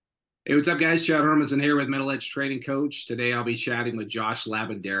Hey, what's up, guys? Chad Hermanson here with Middle Edge Training Coach. Today, I'll be chatting with Josh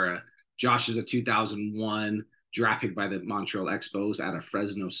Labandera. Josh is a 2001 draft pick by the Montreal Expos out of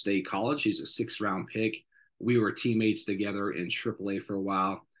Fresno State College. He's a sixth-round pick. We were teammates together in AAA for a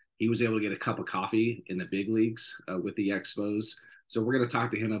while. He was able to get a cup of coffee in the big leagues with the Expos. So we're going to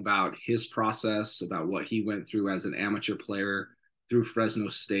talk to him about his process, about what he went through as an amateur player through Fresno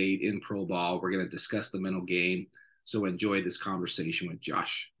State in pro ball. We're going to discuss the mental game. So enjoy this conversation with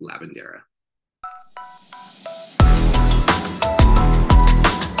Josh Labandera.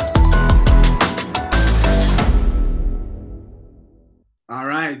 All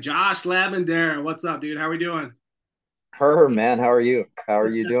right, Josh Labandera, what's up, dude? How are we doing? Man, how are you? How are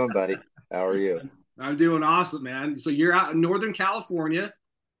you doing, buddy? How are you? I'm doing awesome, man. So you're out in Northern California,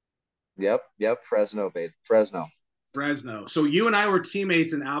 Yep, Fresno, babe. Fresno. Fresno. So you and I were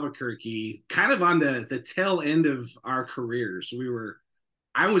teammates in Albuquerque, kind of on the tail end of our careers.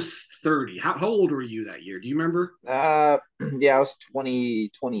 I was 30. How old were you that year? Do you remember? Uh, yeah, I was 20,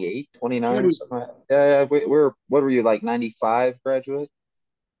 28, 29, 20, something like that. We're, what were you, like 95 graduate,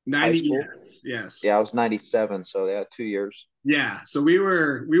 high 90, school? yes, yes. Yeah, I was 97, so yeah, 2 years. Yeah, so we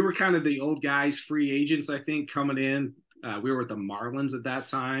were kind of the old guys, free agents, I think, coming in. We were with the Marlins at that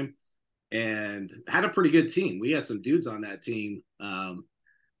time, and had a pretty good team. We had some dudes on that team.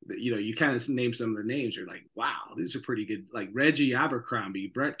 You kind of name some of their names. You're like, wow, these are pretty good. Like Reggie Abercrombie,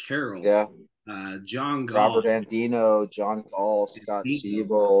 Brett Carroll, Yeah, John Gall, Robert Andino, John Gall, Scott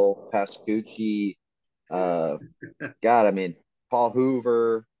Siebel, Pascucci, uh, God, I mean, Paul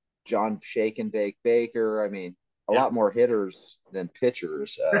Hoover, John Shake and Bake Baker. I mean, a yeah, lot more hitters than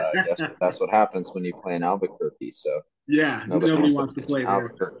pitchers, I guess, but that's what happens when you play in Albuquerque. So yeah. nobody Nobody wants to wants to pitch in play there.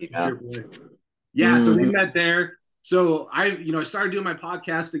 Albuquerque, man. Yeah, so we Hmm. met there. So I started doing my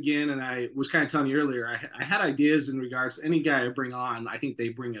podcast again, and I was kind of telling you earlier, I had ideas in regards to any guy I bring on. I think they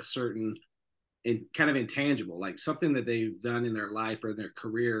bring a certain and kind of intangible, like something that they've done in their life or their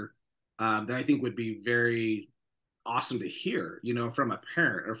career that I think would be very awesome to hear, from a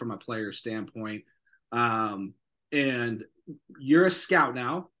parent or from a player standpoint. Um, and you're a scout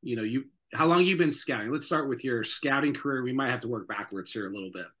now. How long have you been scouting? Let's start with your scouting career. We might have to work backwards here a little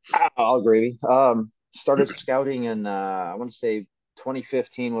bit. I'll agree. Started scouting in, I want to say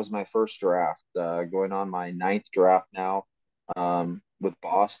 2015 was my first draft, going on my ninth draft now, with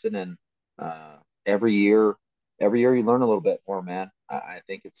Boston. And uh, every year, every year you learn a little bit more, man. I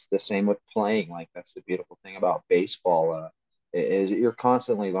think it's the same with playing. Like that's the beautiful thing about baseball, is you're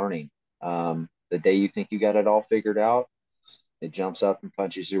constantly learning. The day you think you got it all figured out, it jumps up and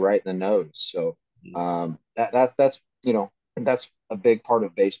punches you right in the nose. So that's a big part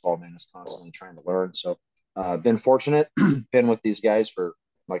of baseball, man, is constantly trying to learn. So been fortunate, been with these guys for,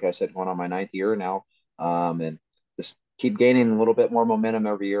 like I said, going on my ninth year now, and just keep gaining a little bit more momentum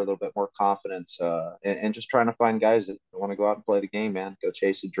every year, a little bit more confidence, and just trying to find guys that want to go out and play the game, man, go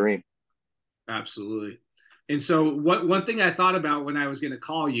chase a dream. Absolutely. And so one thing I thought about when I was going to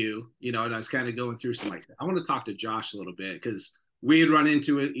call you, and I was kind of going through some like I want to talk to Josh a little bit because we had run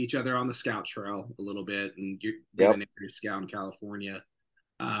into each other on the scout trail a little bit, and you're being Yep. an area scout in California.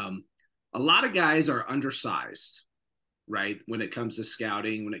 Um, a lot of guys are undersized, right? When it comes to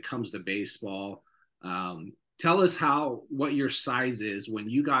scouting, when it comes to baseball. Tell us what your size is when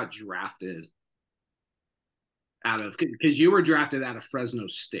you got drafted out of because you were drafted out of Fresno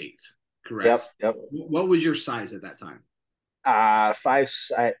State, correct? Yep. What was your size at that time? Five.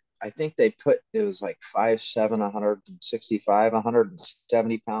 I think they put it was like 5'7", 165,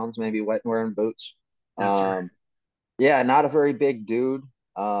 170 pounds, maybe wet and wearing boots. That's right. Um, yeah, not a very big dude.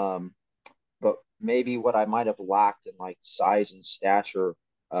 But maybe what I might have lacked in like size and stature,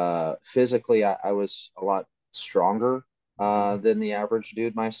 physically, I was a lot stronger than the average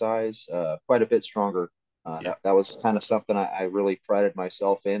dude my size, quite a bit stronger. Yeah. That was kind of something I really prided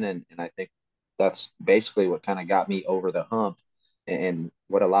myself in, and I think that's basically what kind of got me over the hump and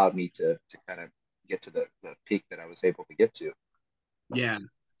what allowed me to kind of get to the peak that I was able to get to. Yeah.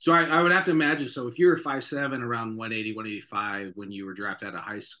 So I would have to imagine. So if you were 5'7", around 180, 185 when you were drafted out of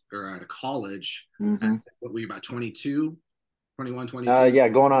high school or out of college, Hmm. that's what were you about 22, 21, 22, Yeah,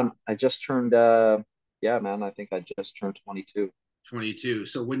 going on. I just turned. Yeah, man. I think I just turned 22. 22.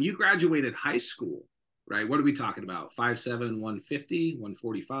 So when you graduated high school, right? What are we talking about? 5'7", 150,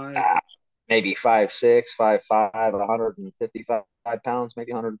 145? Maybe 5'6", 5'5", 155 pounds,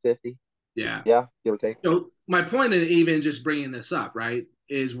 maybe 150. Yeah. Yeah, give or take. So my point in even just bringing this up, right,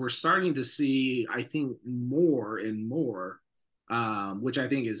 is we're starting to see, I think, more and more, which I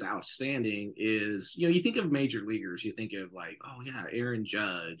think is outstanding. Is you think of major leaguers, you think of like, oh yeah, Aaron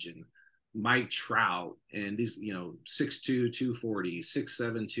Judge and Mike Trout and these, 6'2", 240,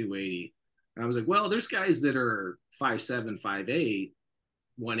 6'7", 280. And I was like, well, there's guys that are 5'7", 5'8",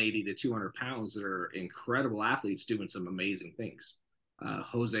 180 to 200 pounds that are incredible athletes doing some amazing things.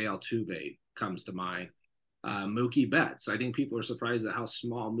 Jose Altuve comes to mind. Mookie Betts. I think people are surprised at how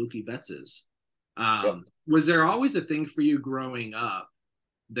small Mookie Betts is. Yep. Was there always a thing for you growing up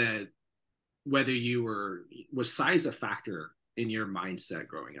that whether you was size a factor in your mindset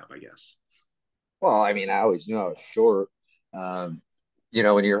growing up, I guess? Well, I mean, I always knew I was short. Um,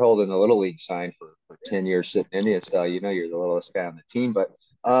 when you're holding the little league sign for 10 years sitting in Indian style, you're the littlest guy on the team. But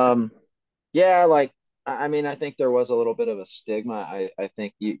yeah, like I mean, I think there was a little bit of a stigma. I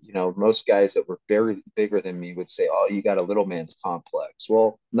think most guys that were very bigger than me would say, "Oh, you got a little man's complex."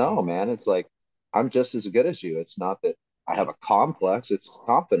 Well, no, man, it's like I'm just as good as you. It's not that I have a complex; it's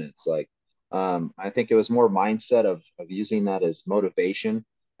confidence. Like, I think it was more mindset of using that as motivation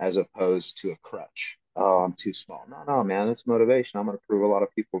as opposed to a crutch. Oh, I'm too small. No, no, man, it's motivation. I'm going to prove a lot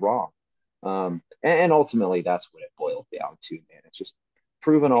of people wrong. And ultimately, that's what it boiled down to, man. It's just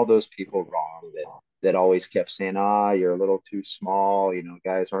proving all those people wrong that always kept saying, you're a little too small.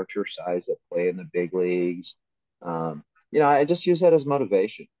 Guys aren't your size that play in the big leagues. I just use that as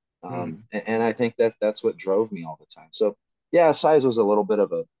motivation. Mm-hmm. And I think that's what drove me all the time. So, yeah, size was a little bit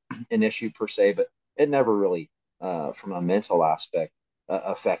of an issue per se, but it never really, from a mental aspect,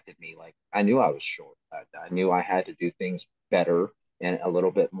 affected me. Like I knew I was short. I knew I had to do things better and a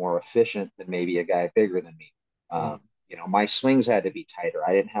little bit more efficient than maybe a guy bigger than me. Um, Mm-hmm. my swings had to be tighter.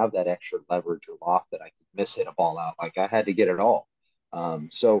 I didn't have that extra leverage or loft that I could miss hit a ball out. Like I had to get it all.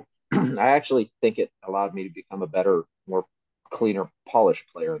 So I actually think it allowed me to become a better, more cleaner, polished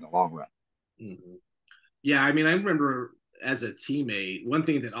player in the long run. Mm-hmm. Yeah, I mean, I remember as a teammate, one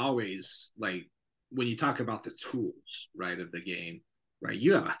thing that always like when you talk about the tools, right, of the game, right,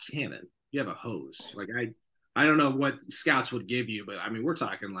 you have a cannon, you have a hose. Like I don't know what scouts would give you, but I mean, we're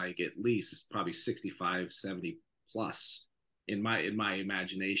talking like at least probably 65, 70 plus in my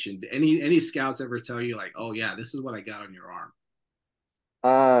imagination. Any scouts ever tell you like, oh yeah, this is what I got on your arm?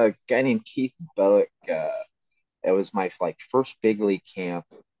 A guy named Keith Bellick. It was my like first big league camp,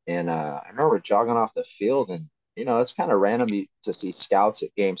 and I remember jogging off the field, and it's kind of random to see scouts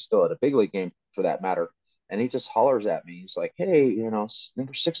at games, still at a big league game for that matter. And he just hollers at me. He's like, "Hey,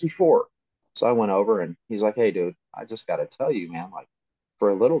 number 64." So I went over, and he's like, "Hey, dude, I just got to tell you, man, like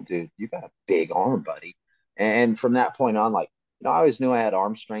for a little dude, you got a big arm, buddy." And from that point on, like I always knew I had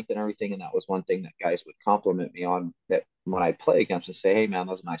arm strength and everything, and that was one thing that guys would compliment me on. That when I play against and say, "Hey, man,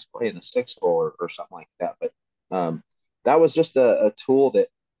 that was a nice play in the 6 hole," or something like that. But that was just a tool that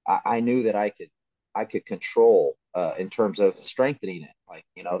I knew that I could control in terms of strengthening it. Like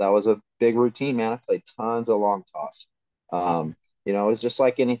that was a big routine, man. I played tons of long toss. It's just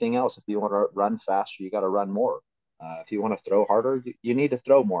like anything else. If you want to run faster, you got to run more. If you want to throw harder, you need to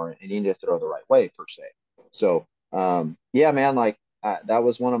throw more, and you need to throw the right way per se. So yeah, man, like that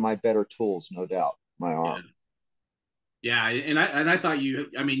was one of my better tools, no doubt. My Yeah. arm. Yeah, and I thought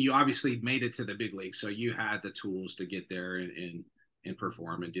I mean, you obviously made it to the big league, so you had the tools to get there and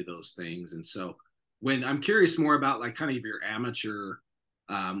perform and do those things. And so, when I'm curious more about like kind of your amateur,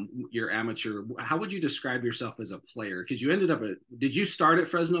 how would you describe yourself as a player? Because you ended up did you start at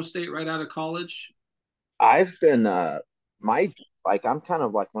Fresno State right out of college? I've been my like I'm kind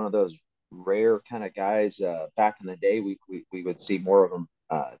of like one of those rare kind of guys. Back in the day, we would see more of them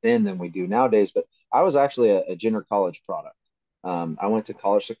then than we do nowadays. But I was actually a junior college product. I went to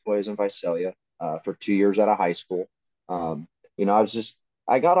College Sequoias in Visalia for 2 years out of high school. I was just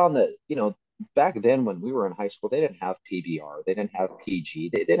I got on the back then when we were in high school, they didn't have PBR, they didn't have PG,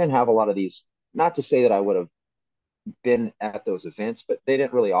 they didn't have a lot of these. Not to say that I would have been at those events, but they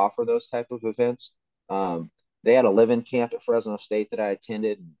didn't really offer those type of events. Um, they had a live-in camp at Fresno State that I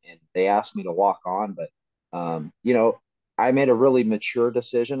attended, and they asked me to walk on, but I made a really mature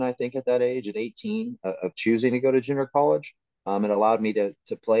decision. I think at that age, at 18, of choosing to go to junior college. It allowed me to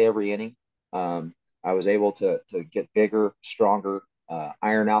play every inning. I was able to get bigger, stronger,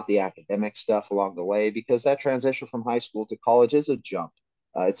 iron out the academic stuff along the way because that transition from high school to college is a jump.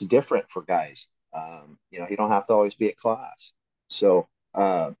 It's different for guys. You don't have to always be at class. So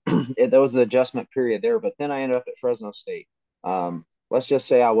there was an adjustment period there. But then I ended up at Fresno State. Let's just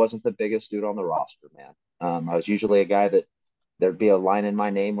say I wasn't the biggest dude on the roster, man. I was usually a guy that there'd be a line in my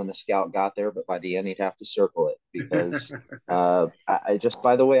name when the scout got there, but by the end he'd have to circle it because I just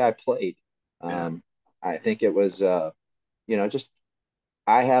by the way I played. Yeah. Um, I think it was just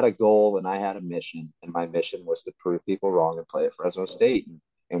I had a goal and I had a mission, and my mission was to prove people wrong and play at Fresno State.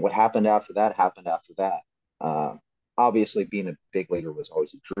 And what happened after that happened after that. Uh, obviously being a big leaguer was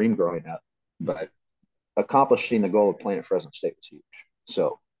always a dream growing up, but accomplishing the goal of playing at Fresno State was huge.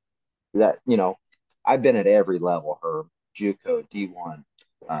 So that, I've been at every level, Herb, JUCO, D1,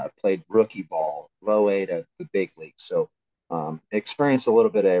 played rookie ball, low A to the big league. So experienced a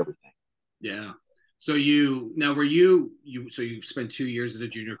little bit of everything. Yeah. So you now were so you spent 2 years at a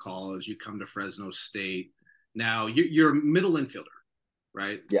junior college. You come to Fresno State. Now you're a middle infielder,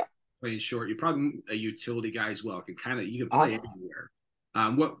 right? Yeah. Playing short. You're probably a utility guy as well. You can play Uh, anywhere.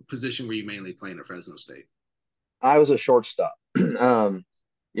 What position were you mainly playing at Fresno State? I was a shortstop. um,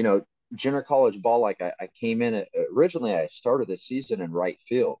 you know, junior college ball, like I came in originally, I started the season in right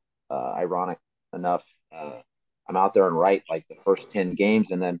field. Ironic enough, I'm out there in right like the first 10 games.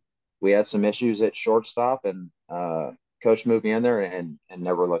 And then we had some issues at shortstop, and coach moved me in there and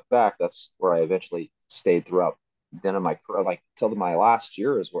never looked back. That's where I eventually stayed throughout. Then in my career, like till my last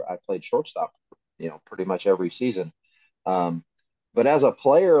year, is where I played shortstop, pretty much every season. Um, but as a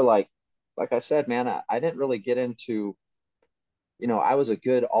player, like I said, man, I didn't really get into, I was a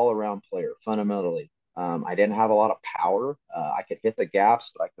good all around player fundamentally. I didn't have a lot of power. I could hit the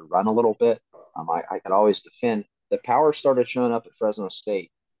gaps, but I could run a little bit. I could always defend. The power started showing up at Fresno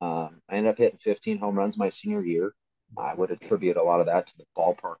State. I ended up hitting 15 home runs my senior year. I would attribute a lot of that to the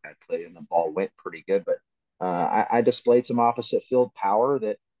ballpark I played, and the ball went pretty good. But I displayed some opposite field power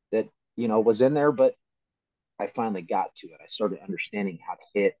that was in there, but I finally got to it. I started understanding how to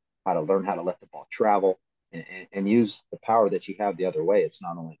hit, how to learn how to let the ball travel, and use the power that you have the other way. It's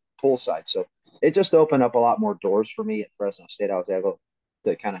not only pull side. So it just opened up a lot more doors for me at Fresno State. I was able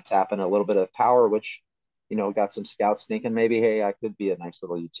to kind of tap in a little bit of power, which, got some scouts thinking maybe, hey, I could be a nice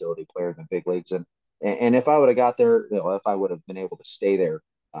little utility player in the big leagues. And if I would have got there, if I would have been able to stay there,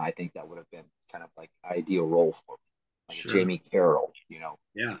 I think that would have been kind of like ideal role for me, like a Sure. Jamie Carroll, Yeah,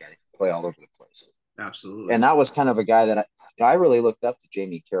 like I play all over the place. absolutely. And that was kind of a guy that I really looked up to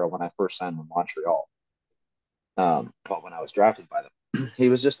Jamie Carroll when I first signed with Montreal. But when I was drafted by them, he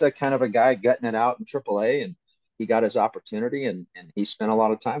was just a kind of a guy gutting it out in AAA, and he got his opportunity, and he spent a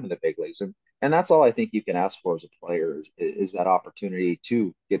lot of time in the big leagues. And that's all I think you can ask for as a player is that opportunity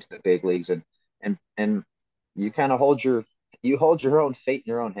to get to the big leagues, and you kind of hold your own fate in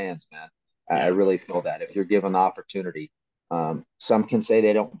your own hands, man. I Yeah. really feel that if you're given the opportunity, some can say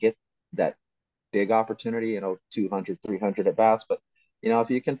they don't get that big opportunity, 200, 300 at bats. But, if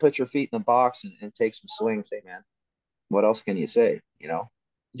you can put your feet in the box and take some swings, hey, man, what else can you say?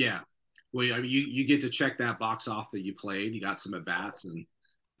 Yeah. Well, I mean, you get to check that box off that you played. You got some at bats, and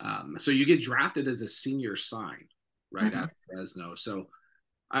so you get drafted as a senior sign right out Mm-hmm. of Fresno. So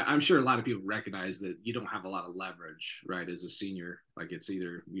I'm sure a lot of people recognize that you don't have a lot of leverage, right, as a senior. Like it's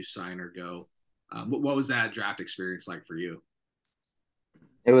either you sign or go. What was that draft experience like for you?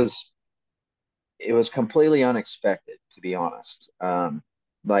 It was it was completely unexpected, to be honest.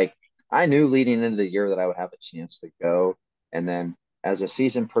 Like I knew leading into the year that I would have a chance to go, and then as the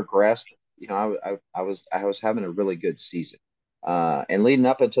season progressed, I was having a really good season. And leading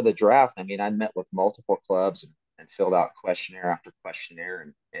up into the draft, I mean, I met with multiple clubs and filled out questionnaire after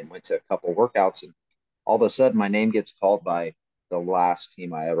questionnaire and went to a couple workouts, and all of a sudden my name gets called by the last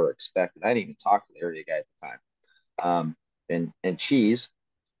team I ever expected. I didn't even talk to the area guy at the time. And Cheese,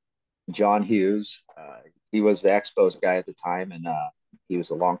 John Hughes. He was the Expos guy at the time, and he was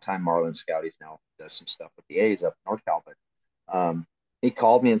a longtime Marlin scout. He's now does some stuff with the A's up in NorCal. But he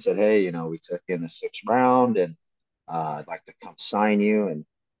called me and said, "Hey, we took you in the sixth round, and I'd like to come sign you." And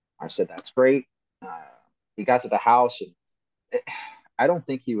I said, "That's great." Uh, he got to the house, and it, I don't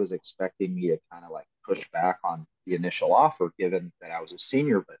think he was expecting me to kind of like push back on the initial offer, given that I was a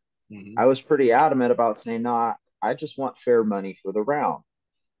senior. But Mm-hmm. I was pretty adamant about saying, "No, I just want fair money for the round."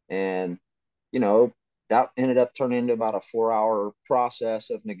 And, you know, that ended up turning into about a 4 hour process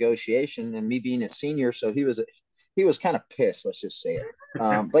of negotiation and me being a senior. So he was kind of pissed, let's just say it.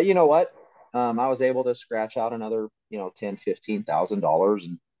 But you know what? I was able to scratch out another, 10, $15,000.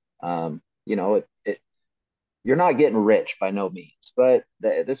 And, you're not getting rich by no means, but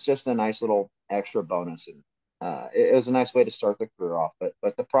that's just a nice little extra bonus. And it was a nice way to start the career off.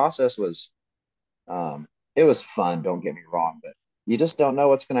 But the process it was fun. Don't get me wrong, but you just don't know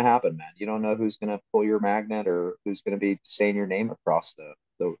what's going to happen, man. You don't know who's going to pull your magnet or who's going to be saying your name across the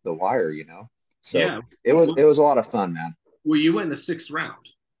wire. So Yeah. it was it was a lot of fun, man. Well, you went in the sixth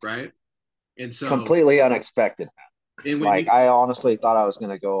round, right? And so, Completely unexpected, man. and when Like you, I honestly thought I was going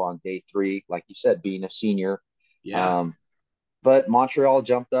to go on day three, like you said, being a senior. yeah, Um, but Montreal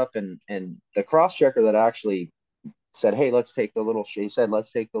jumped up, and the cross checker that actually said, "Hey, let's take the little shit." He said,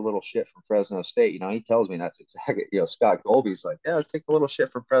 "Let's take the little shit from Fresno State." He tells me that's exactly. Scott Golby's like, "Yeah, let's take the little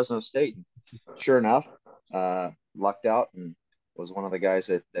shit from Fresno State." And sure enough, lucked out and was one of the guys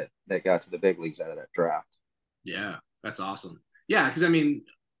that got to the big leagues out of that draft. Yeah, that's awesome. Yeah, because I mean,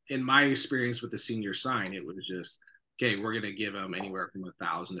 in my experience with the senior sign, it was just okay. We're gonna give them anywhere from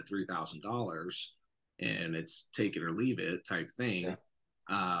 $1,000 to $3,000, and it's take it or leave it type Yeah, thing.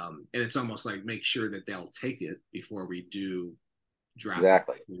 And it's almost like make sure that they'll take it before we do draft them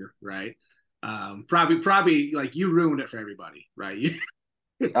exactly. here, right? Probably like you ruined it for everybody, right?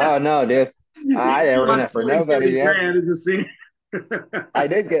 Oh no, dude. I didn't You ruin lost it for 20, nobody, 30 man. grand as a senior. I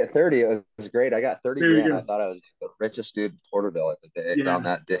did get 30. It was great. I got 30 There you grand. I go. thought I was the richest dude in Porterville at the day Yeah, on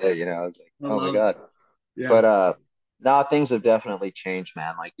that day. I was like, I oh my love it. God. Yeah, But now things have definitely changed,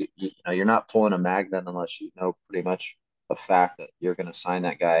 man. Like you're not pulling a magnet unless you know pretty much a fact that you're going to sign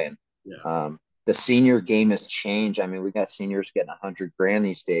that guy. And yeah, the senior game has changed. I mean, we got seniors getting 100 grand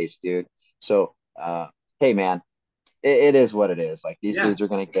these days, dude. So hey, man, it is what it is. Like these yeah. dudes are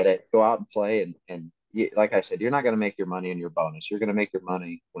going to get it. Go out and play, and you, like I said, you're not going to make your money in your bonus. You're going to make your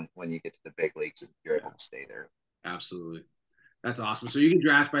money when you get to the big leagues and you're able Yeah, to stay there. absolutely. That's awesome. So you get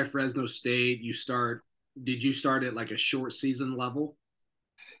drafted by Fresno State. Did you start at like a short season level?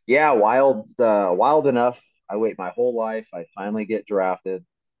 Yeah, wild enough. I wait my whole life. I finally get drafted.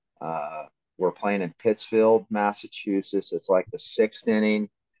 Uh, we're playing in Pittsfield, Massachusetts. It's like the sixth inning,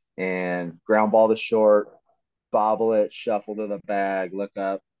 and ground ball to short, bobble it, shuffle to the bag, look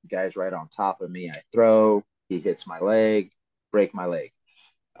up, guy's right on top of me. I throw, he hits my leg, break my leg.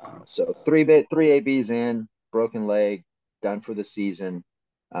 So three ABs in, broken leg, done for the season.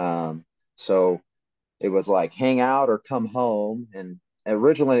 So it was like hang out or come home. And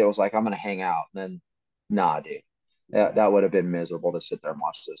originally it was like I'm gonna hang out. And then nah, dude. That would have been miserable to sit there and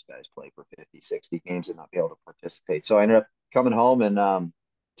watch those guys play for 50, 60 games and not be able to participate. So I ended up coming home and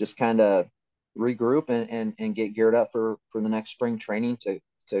just kind of regroup and get geared up for the next spring training to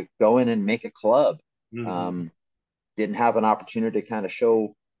go in and make a club. Mm-hmm. Um, didn't have an opportunity to kind of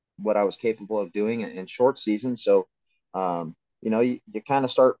show what I was capable of doing in short season. So, you kind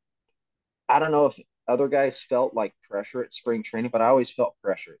of start. I don't know if other guys felt like pressure at spring training, but I always felt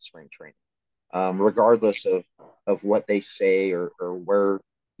pressure at spring training, regardless of what they say or where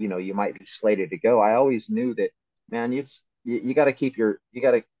you might be slated to go. I always knew that, man, you got to keep you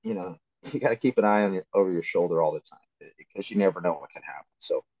got to you got to keep an eye on over your shoulder all the time because you never know what can happen.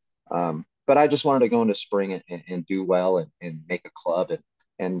 So, but I just wanted to go into spring and do well and make a club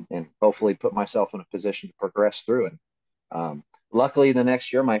and hopefully put myself in a position to progress through. And luckily, the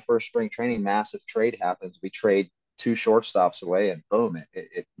next year, my first spring training, massive trade happens. We trade two shortstops away, and boom,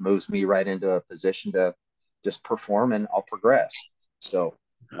 it moves me right into a position to just perform and I'll progress. So,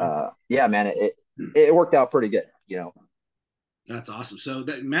 Okay. yeah, man, it worked out pretty good. That's awesome. So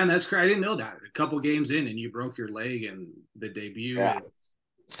that man, that's crazy. I didn't know that. A couple games in and you broke your leg and the debut Yeah, is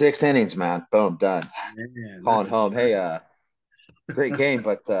 6 innings, man, boom, done. man, Calling that's home, hey, incredible. great game,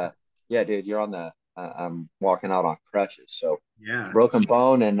 but yeah, dude, you're on the. I'm walking out on crutches, so Yeah. broken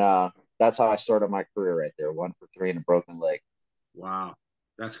bone, and that's how I started my career right there. 1 for 3 and a broken leg. Wow.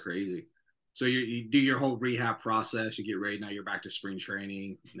 That's crazy. So you do your whole rehab process, you get ready, now you're back to spring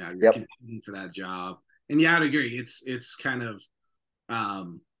training. Now you're Yep. competing for that job. And yeah, I'd agree. It's kind of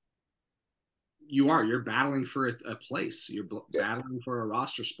um you're battling for a place. You're Yeah. battling for a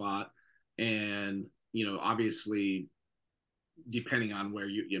roster spot, and obviously, depending on where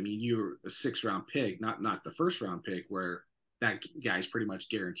I mean, you're a 6 round pick, not the first round pick, where that guy's pretty much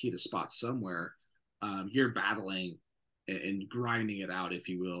guaranteed a spot somewhere. You're battling and grinding it out, if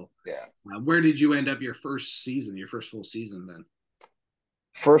you will. Yeah. Where did you end up your first season, your first full season then?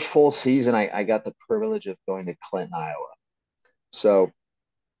 First full season, I got the privilege of going to Clinton, Iowa. So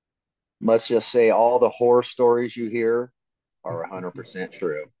let's just say all the horror stories you hear are 100%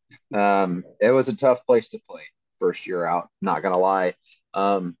 true. It was a tough place to play first year out, not going to lie.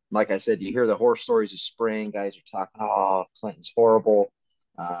 Like I said, you hear the horror stories of spring, guys are talking, oh, Clinton's horrible.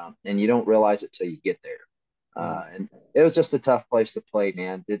 And you don't realize it till you get there. And it was just a tough place to play,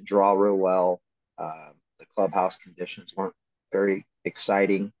 man. Didn't draw real well. The clubhouse conditions weren't very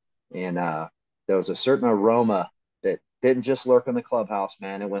exciting. And there was a certain aroma that didn't just lurk in the clubhouse,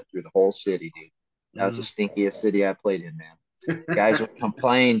 man. It went through the whole city, dude. That was the Mm. stinkiest city I played in, man. Guys would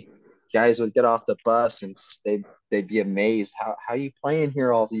complain. Guys would get off the bus and they'd be amazed how you playing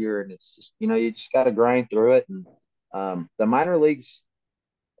here all year. And it's just you just got to grind through it. And the minor league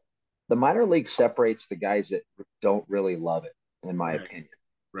separates the guys that don't really love it, in my Right, opinion.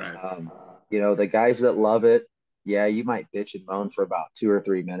 right. Um, the guys that love it, yeah, you might bitch and moan for about 2 or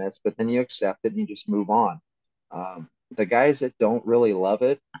 3 minutes, but then you accept it and you just move on. The guys that don't really love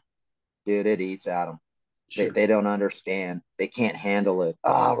it, dude, it eats at them. Sure. They don't understand. They can't handle it.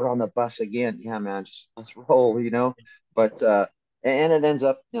 Oh, we're on the bus again. Yeah, man, just let's roll, But and it ends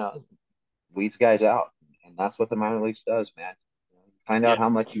up, weeds guys out, and that's what the minor leagues does, man. Find Yeah. out how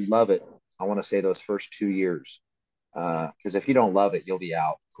much you love it. I want to say those first 2 years, because if you don't love it, you'll be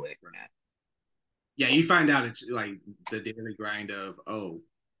out quick, Right. man. Yeah, you find out it's like the daily grind of, oh,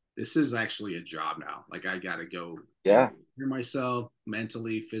 this is actually a job now. Like I got to go and Yeah, hear myself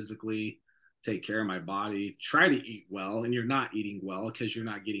mentally, physically, take care of my body, try to eat well, and you're not eating well because you're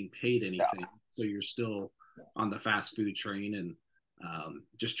not getting paid anything. So you're still on the fast food train and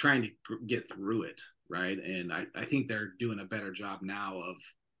just trying to get through it, right? And I think they're doing a better job now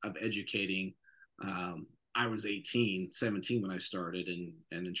of educating. I was 18, 17 when I started, and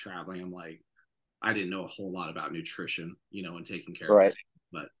in traveling, I'm like, I didn't know a whole lot about nutrition, and taking care of right. myself.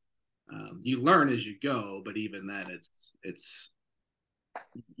 But you learn as you go. But even then, it's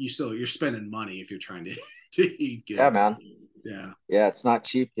you're spending money if you're trying to to eat Yeah, good. man. Yeah, Yeah, it's not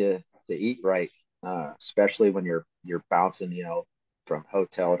cheap to eat right, especially when you're bouncing, from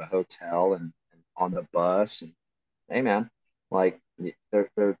hotel to hotel and on the bus. And hey, man, like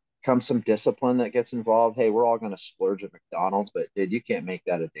there comes some discipline that gets involved. Hey, we're all going to splurge at McDonald's, but dude, you can't make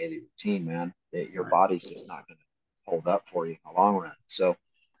that a daily routine, man. Your right. body's just not going to hold up for you in the long run. So,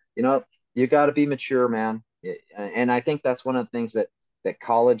 you know, you got to be mature, man. And I think that's one of the things that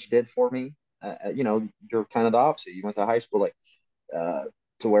college did for me. You're kind of the opposite. You went to high school like uh,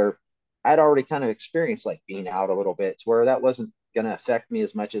 to where I'd already kind of experienced like being out a little bit, to where that wasn't going to affect me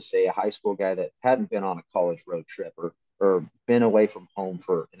as much as say a high school guy that hadn't been on a college road trip or been away from home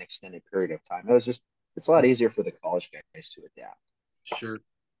for an extended period of time. It's a lot easier for the college guys to adapt. Sure.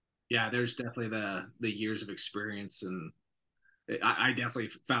 Yeah, there's definitely the years of experience, and I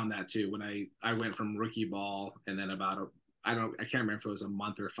definitely found that too when I went from rookie ball and then I can't remember if it was a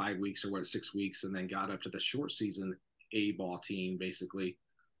month or 5 weeks or what 6 weeks, and then got up to the short season A ball team basically,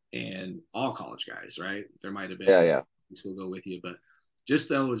 and all college guys, right? There might have Yeah, been yeah, will go with you, but just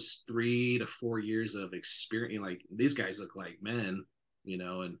those 3 to 4 years of experience, like these guys look like men,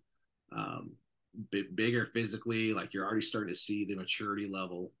 and um, bigger physically, like you're already starting to see the maturity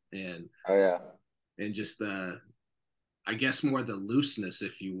level oh yeah, and just I guess more the looseness,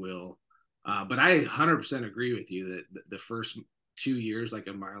 if you will. But I 100% agree with you that the first 2 years, like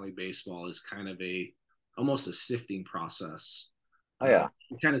in minor league baseball, is kind of almost a sifting process. oh yeah,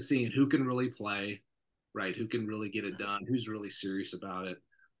 Kind of seeing who can really play, right? Who can really get it done? Who's really serious about it?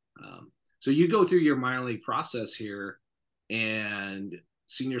 Um, so you go through your minor league process here and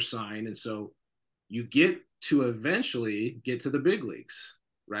senior sign, and so you get to eventually get to the big leagues,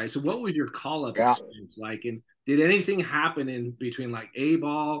 right? So what was your call up yeah. experience like, and did anything happen in between like A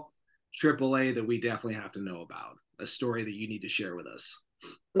ball, triple A that we definitely have to know about? A story that you need to share with us.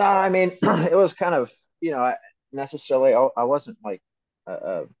 No, I mean, it was kind of, necessarily, I wasn't like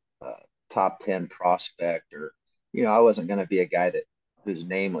a top 10 prospect or, I wasn't going to be a guy whose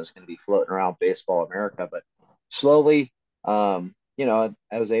name was going to be floating around baseball America, but slowly, I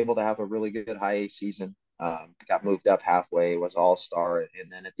was able to have a really good high A season. Got moved up halfway, was all star.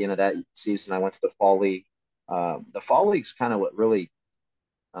 And then at the end of that season, I went to the fall league. The fall league's kind of what really,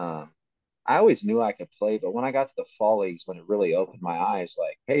 um, I always knew I could play, but when I got to the fall leagues, when it really opened my eyes,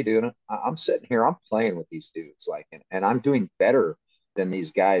 like, hey, dude, I'm sitting here, I'm playing with these dudes, like, and I'm doing better than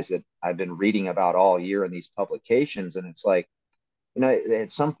these guys that I've been reading about all year in these publications. And it's like,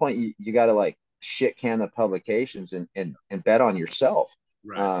 at some point you got to like shit can the publications and bet on yourself.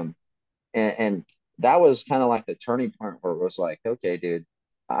 Right. Um, and that was kind of like the turning point where it was like, okay, dude,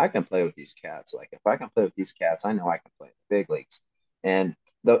 I can play with these cats. Like, if I can play with these cats, I know I can play in the big leagues. And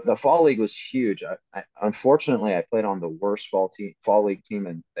the fall league was huge. Unfortunately, I played on the worst fall league team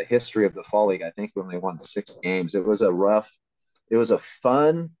in the history of the fall league. I think we only won 6 games. It was a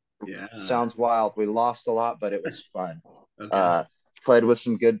fun. Yeah. Sounds wild. We lost a lot, but it was fun. Okay. Uh, Played with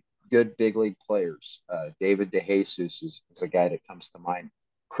some good big league players. David DeJesus is a guy that comes to mind.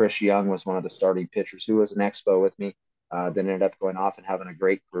 Chris Young was one of the starting pitchers who was an expo with me. Then ended up going off and having a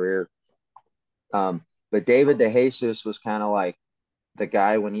great career. But David DeJesus was kind of like the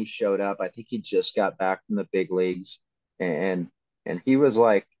guy when he showed up. I think he just got back from the big leagues, and and he was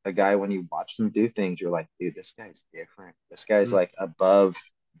like a guy when you watch him do things, you're like, dude, this guy's different. This guy's Mm. like above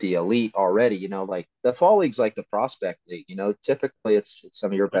the elite already. Like the fall league's like the prospect league. Typically it's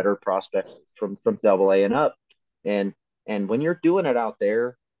some of your better prospects from Double A and up, and when you're doing it out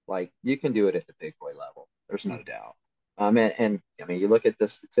there, like you can do it at the big boy level. There's no doubt. And I mean, you look at the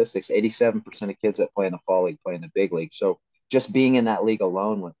statistics: 87% of kids that play in the fall league play in the big league. So just being in that league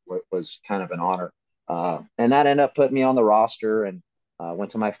alone was kind of an honor. And that ended up putting me on the roster and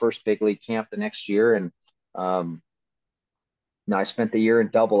went to my first big league camp the next year. And Um, Now I spent the year in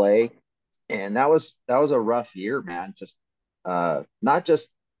Double A, and that was a rough year, man. Just not just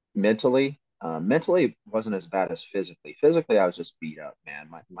mentally. Mentally it wasn't as bad as physically. Physically, I was just beat up, man.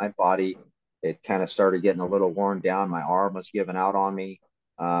 My body, it kind of started getting a little worn down. My arm was giving out on me.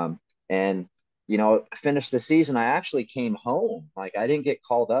 And finished the season. I actually came home. Like I didn't get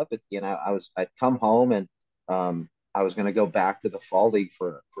called up at the end. I'd come home and I was gonna go back to the fall league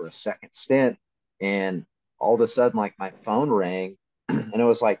for a second stint. And all of a sudden, like my phone rang, and it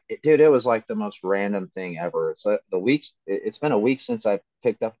was like, dude, it was like the most random thing ever. It's like it's been a week since I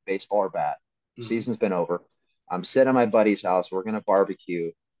picked up a baseball or bat. Mm-hmm. Season's been over. I'm sitting at my buddy's house. We're gonna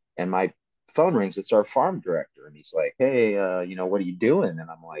barbecue, and my phone rings. It's our farm director, and he's like, "Hey, what are you doing?"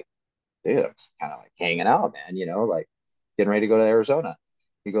 And I'm like, "Dude, I'm just kind of like hanging out, man. Like getting ready to go to Arizona."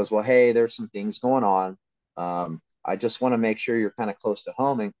 He goes, "Well, hey, there's some things going on. I just want to make sure you're kind of close to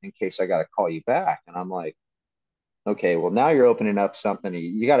home in case I got to call you back." And I'm like, okay, well, now you're opening up something.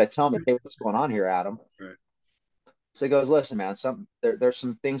 You got to tell me, hey, what's going on here, Adam? Right. So he goes, listen, man, there's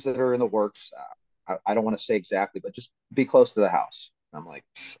some things that are in the works. I don't want to say exactly, but just be close to the house. I'm like,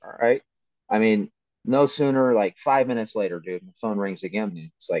 all right. I mean, no sooner, like 5 minutes later, dude, my phone rings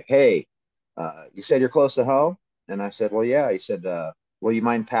again. It's like, hey, you said you're close to home? And I said, well, yeah. He said, will you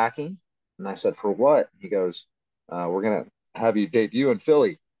mind packing? And I said, for what? He goes, we're going to have you debut in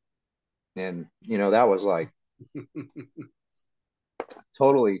Philly. And, that was like,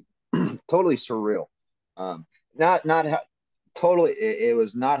 totally, totally surreal. Not how totally. It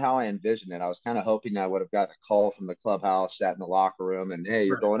was not how I envisioned it. I was kind of hoping I would have got a call from the clubhouse, sat in the locker room, and hey,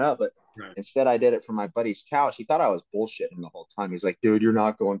 you're Right. going up. But Right. instead, I did it from my buddy's couch. He thought I was bullshitting him the whole time. He's like, "Dude, you're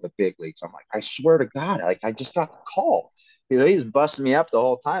not going to the big leagues." I'm like, "I swear to God, like I just got the call." He's busting me up the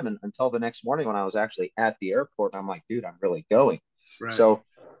whole time, and, until the next morning when I was actually at the airport. I'm like, "Dude, I'm really going." Right. So,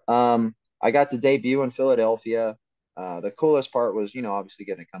 I got to debut in Philadelphia. The coolest part was, obviously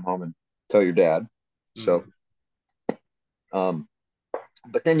getting to come home and tell your dad. So, Mm. um,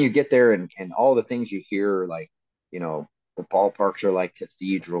 but then you get there and all the things you hear, like, the ballparks are like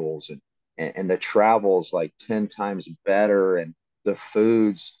cathedrals, and the travel's like 10 times better, and the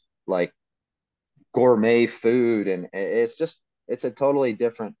food's like gourmet food. And it's a totally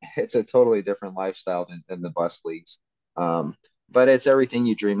different lifestyle than the bus leagues. Um, but it's everything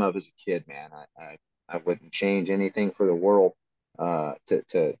you dream of as a kid, man. I wouldn't change anything for the world. I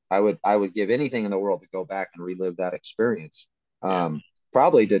would give anything in the world to go back and relive that experience. Yeah. Um,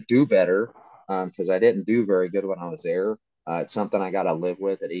 Probably to do better, because I didn't do very good when I was there. It's something I got to live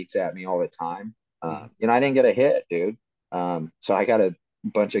with. It eats at me all the time. Mm. I didn't get a hit, dude. So I got a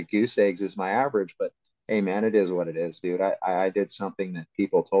bunch of goose eggs as my average. But hey, man, it is what it is, dude. I did something that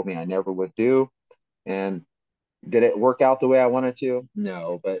people told me I never would do. And did it work out the way I wanted to?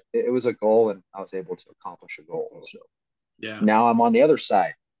 No, but it was a goal, and I was able to accomplish a goal. So Yeah. now I'm on the other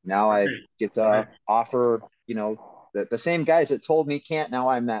side. Now Right. I get to Right. offer, the same guys that told me can't, now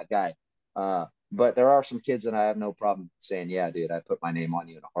I'm that guy. But there are some kids that I have no problem saying, yeah, dude, I put my name on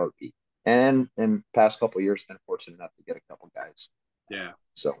you in a heartbeat. And in past couple of years, been fortunate enough to get a couple guys. Yeah.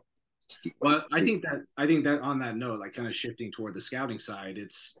 So just Well, I keep think that on that note, like kind of shifting toward the scouting side,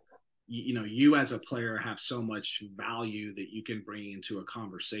 it's you as a player have so much value that you can bring into a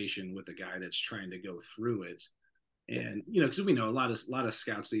conversation with a guy that's trying to go through it. And because we know a lot of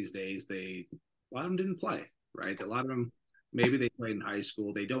scouts these days, a lot of them didn't play, right? A lot of them maybe they played in high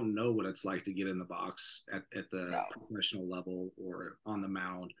school. They don't know what it's like to get in the box at the no. professional level or on the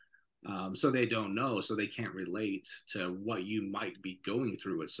mound. So they don't know, so they can't relate to what you might be going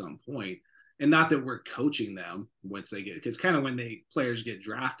through at some point. And not that we're coaching them once they get, because kind of when they players get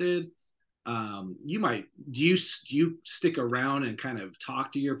drafted, you might do you stick around and kind of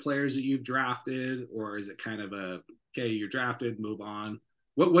talk to your players that you've drafted, or is it kind of a okay, you're drafted, move on?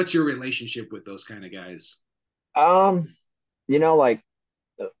 What's your relationship with those kind of guys? Um, like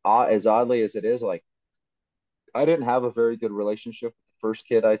as oddly as it is, like I didn't have a very good relationship with the first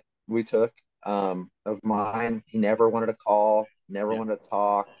kid I we took of mine. He never wanted to call, never Yeah. wanted to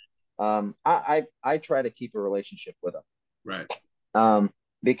talk. I try to keep a relationship with him, Right.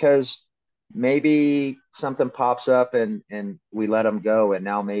 because maybe something pops up and we let him go, and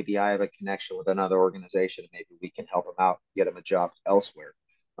now maybe I have a connection with another organization, and maybe we can help him out, get him a job elsewhere.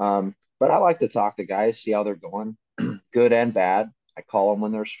 But I like to talk to guys, see how they're going, good and bad. I call them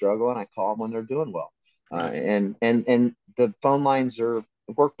when they're struggling. I call them when they're doing well. Right. And the phone lines are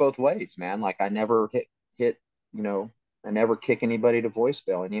work both ways, man. Like I never hit, you know, I never kick anybody to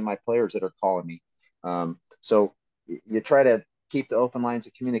voicemail. Any of my players that are calling me. So you try to keep the open lines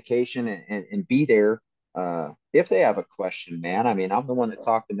of communication and be there. if they have a question, man. I mean, I'm the one that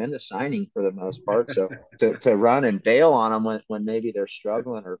talked them into signing for the most part. So to run and bail on them when maybe they're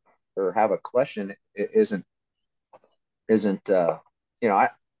struggling or have a question, it isn't you know,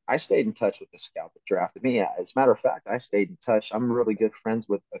 I stayed in touch with the scout that drafted me. As a matter of fact, I stayed in touch. I'm really good friends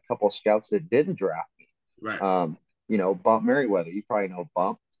with a couple of scouts that didn't draft me. Right. You know, Bump Merriweather, you probably know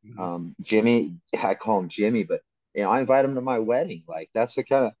Bump. Mm-hmm. Jimmy, I call him Jimmy, but you know, I invite him to my wedding. Like that's the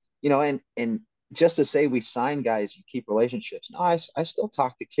kind of, you know, and just to say we sign guys, you keep relationships. No, I still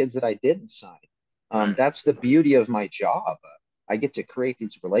talk to kids that I didn't sign. Right. That's the beauty of my job. I get to create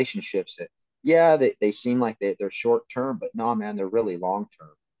these relationships that, yeah, they seem like they're short term, but no, man, they're really long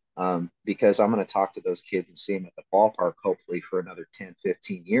term. Because I'm going to talk to those kids and see them at the ballpark, hopefully for another 10,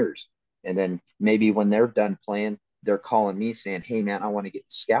 15 years. And then maybe when they're done playing, they're calling me saying, hey, man, I want to get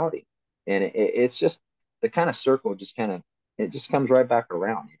scouting. And it's just the kind of circle just kind of, it just comes right back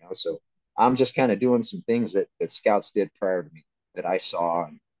around, you know? So I'm just kind of doing some things that scouts did prior to me that I saw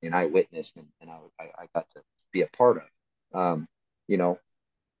and I witnessed and I got to be a part of. You know,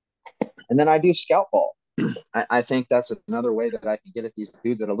 and then I do scout ball. I think that's another way that I can get at these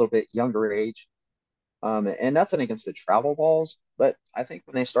dudes at a little bit younger age. And nothing against the travel balls, but I think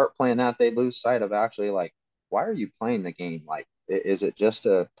when they start playing that, they lose sight of actually like, why are you playing the game? Like, is it just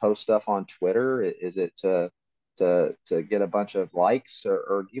to post stuff on Twitter? Is it to get a bunch of likes,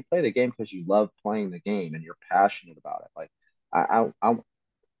 or do you play the game because you love playing the game and you're passionate about it? Like, I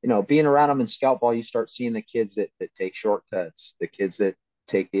you know, being around them in scout ball, you start seeing the kids that take shortcuts, the kids that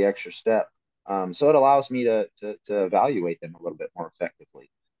take the extra step. So it allows me to evaluate them a little bit more effectively.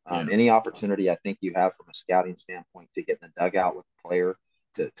 Yeah. Any opportunity I think you have from a scouting standpoint to get in the dugout with the player,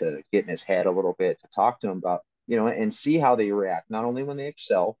 to get in his head a little bit, to talk to him about, you know, and see how they react, not only when they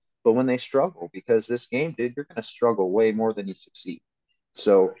excel, but when they struggle, because this game, dude, you're going to struggle way more than you succeed.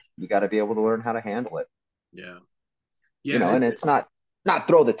 So you got to be able to learn how to handle it, Yeah. you Yeah. know, and it's not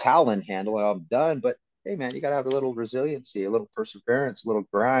throw the towel in, handle it, I'm done, but hey man, you got to have a little resiliency, a little perseverance, a little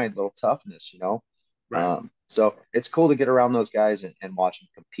grind, a little toughness, you know. Right. So it's cool to get around those guys and watch them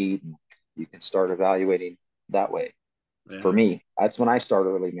compete, and you can start evaluating that way. For Yeah. me, that's when I start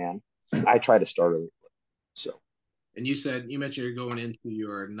early, man. I try to start early. So And you mentioned you're going into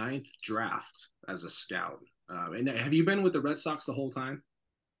your ninth draft as a scout. And have you been with the Red Sox the whole time?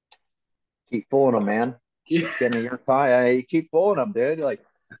 keep fooling them, man. Yeah. Getting your time, you keep fooling them, dude. Like,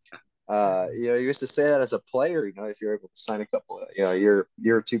 you know, you used to say that as a player, you know, if you're able to sign a couple of, you know, year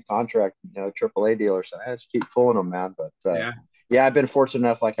or two contract, you know, AAA deal or something, I just keep fooling them, man. But Yeah. yeah, I've been fortunate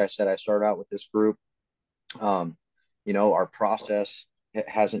enough. Like I said, I started out with this group. Um, you know, our process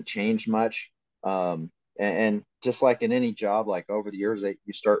hasn't changed much. And just like in any job, like over the years,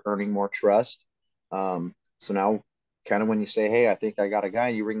 you start earning more trust. So now, kind of when you say, "Hey, I think I got a guy,"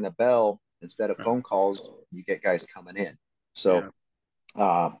 you ring the bell instead of Right. phone calls. You get guys coming in. So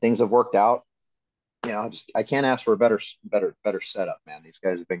Yeah. things have worked out. You know, I can't ask for a better setup, man. These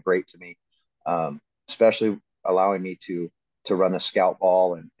guys have been great to me, especially allowing me to run the scout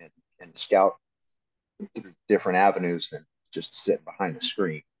ball and scout through different avenues than just sitting behind the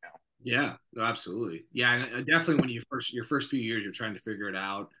screen. Yeah, no, absolutely. Yeah, and definitely when your first few years, you're trying to figure it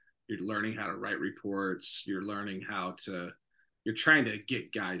out. You're learning how to write reports. You're learning how to. You're trying to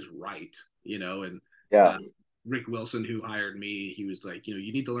get guys right, you know. And Yeah, uh, Rick Wilson, who hired me, he was like, you know,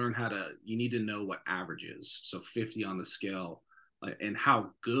 you need to learn how to. You need to know what average is. So 50 on the scale, and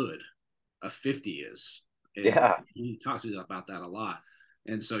how good a 50 is. And yeah, he talked to me about that a lot.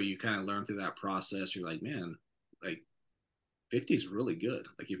 And so you kind of learn through that process. You're like, man, like 50 is really good.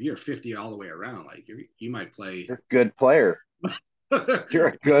 Like if you're 50 all the way around, like you might play. you're a good player. You're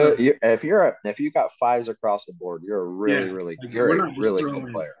a good. If you got fives across the board, Yeah, like we're you're a not just really good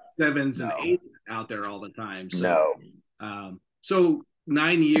throwing player. sevens and No, eights out there all the time. no. So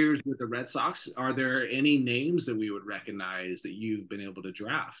 9 years with the Red Sox. Are there any names that we would recognize that you've been able to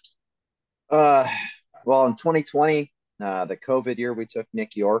draft? Uh, well, in 2020, the COVID year, we took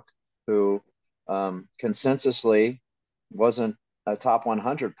Nick York, who consensusly wasn't a top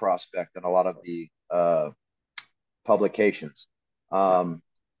 100 prospect in a lot of the publications. Um,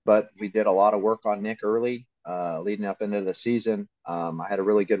 but we did a lot of work on Nick early, leading up into the season. I had a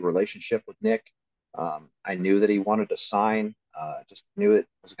really good relationship with Nick. I knew that he wanted to sign. Just knew it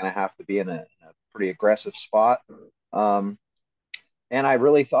was going to have to be in a pretty aggressive spot. Um, and I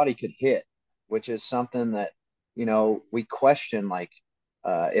really thought he could hit, which is something that, you know, we question, like,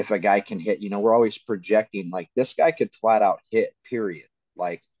 if a guy can hit. You know, we're always projecting like this guy could flat out hit, period.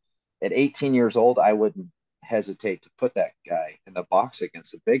 Like at 18 years old, I wouldn't hesitate to put that guy in the box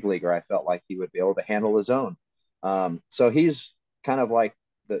against a big leaguer. I felt like he would be able to handle his own. So he's kind of like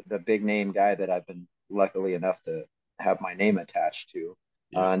the big name guy that I've been, luckily enough to have my name attached to.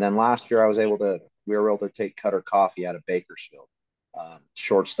 Yeah. And then last year we were able to take Cutter Coffee out of Bakersfield,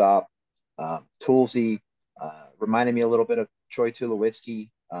 shortstop, toolsy, reminded me a little bit of Troy Tulowitzki,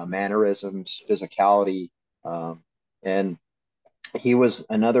 mannerisms, physicality, um, and he was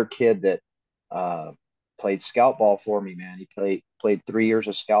another kid that uh, played scout ball for me, man. He played 3 years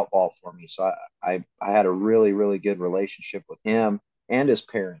of scout ball for me, so I had a really good relationship with him and his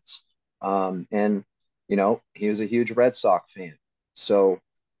parents. And he was a huge Red Sox fan, so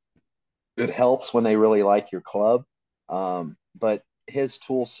it helps when they really like your club. But his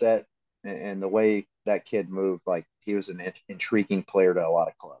tool set and the way that kid moved, like he was an intriguing player to a lot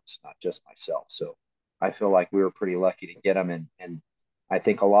of clubs, not just myself. So I feel like we were pretty lucky to get him. And I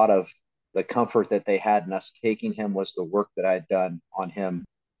think a lot of the comfort that they had in us taking him was the work that I had done on him,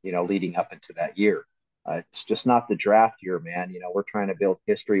 leading up into that year. It's just not the draft year, man. We're trying to build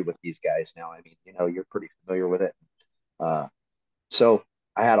history with these guys now. I mean, you're pretty familiar with it. Uh, so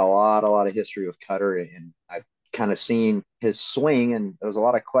I had a lot of history with Cutter, and I've kind of seen his swing, and there was a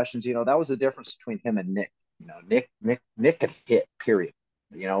lot of questions. That was the difference between him and Nick. Nick could hit. Period.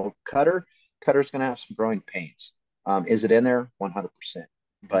 Cutter's going to have some growing pains. Is it in there? 100%.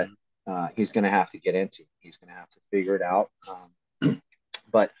 But Mhm. he's going to have to get into it. He's going to have to figure it out.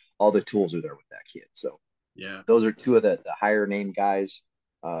 But all the tools are there with that kid. So Yeah. those are two of the higher name guys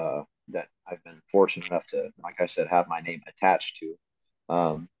that I've been fortunate enough to, like I said, have my name attached to.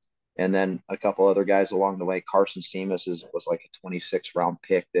 Um, and then a couple other guys along the way. Carson Seamus was like a 26 round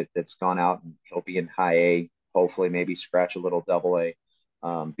pick that's gone out, and he'll be in high A. Hopefully, maybe scratch a little double A.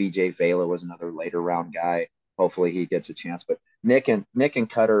 BJ Vela was another later round guy. Hopefully, he gets a chance. But Nick and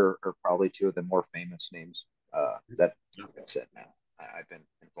Cutter are probably two of the more famous names that, like I said, now I've been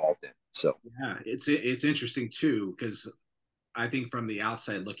involved in. So Yeah, it's interesting too because I think from the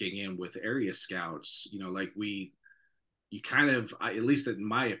outside looking in with area scouts, like you kind of, at least in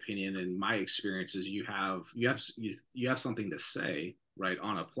my opinion and my experiences, you have something to say right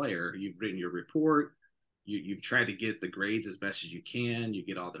on a player. You've written your report. You've tried to get the grades as best as you can. You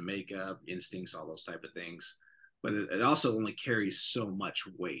get all the makeup, instincts, all those type of things. But it also only carries so much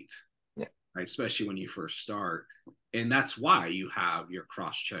weight, yeah, right? Especially when you first start. And that's why you have your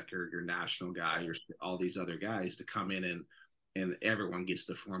cross checker, your national guy, your all these other guys to come in and everyone gets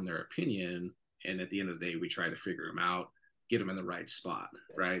to form their opinion. And at the end of the day, we try to figure them out, get them in the right spot,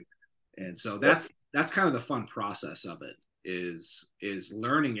 right? And so yep. that's kind of the fun process of it is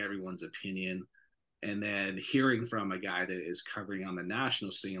learning everyone's opinion and then hearing from a guy that is covering on the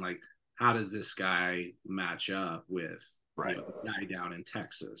national scene, like how does this guy match up with Right. the guy down in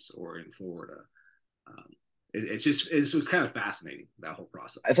Texas or in Florida? Um, it's kind of fascinating that whole I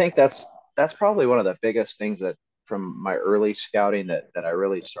process. think that's probably one of the biggest things that from my early scouting that I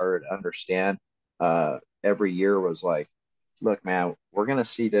really started to understand every year was like, look, man, we're gonna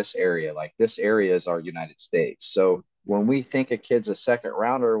see this area. Like this area is our United States. So when we think a kid's a second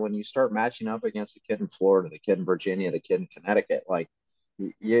rounder, when you start matching up against the kid in Florida, the kid in Virginia, the kid in Connecticut, like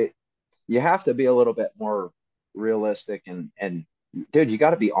you you have to be a little bit more realistic and dude, you got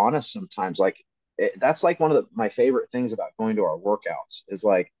to be honest sometimes. Like that's like one of my favorite things about going to our workouts is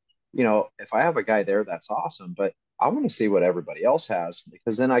like, if I have a guy there, that's awesome, but I want to see what everybody else has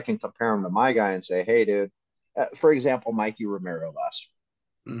because then I can compare him to my guy and say, hey, dude, for example, Mikey Romero last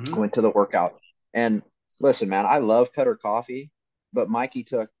I Mm-hmm. went to the workout and listen, man, I love Cutter Coffee, but Mikey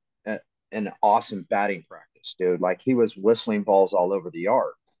took a, an awesome batting practice, dude. Like he was whistling balls all over the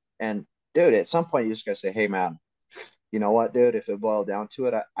yard. And dude, at some point you just gotta say, hey man, you know what, dude? If it boiled down to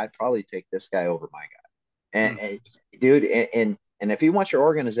it, I'd probably take this guy over my guy. And dude, and if you want your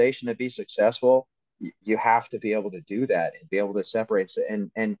organization to be successful, you have to be able to do that and be able to separate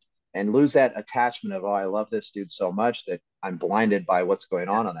and lose that attachment of, oh, I love this dude so much that I'm blinded by what's going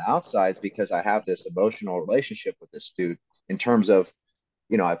on the outsides because I have this emotional relationship with this dude in terms of,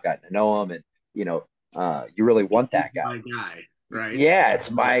 I've gotten to know him and, you know, you really want He's that guy. my guy, right? Yeah, it's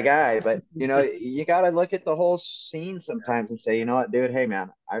my guy, but you got to look at the whole scene sometimes and say, you know what, dude, hey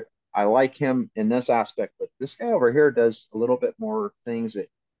man, I like him in this aspect, but this guy over here does a little bit more things that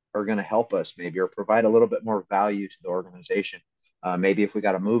are going to help us maybe or provide a little bit more value to the organization. Maybe if we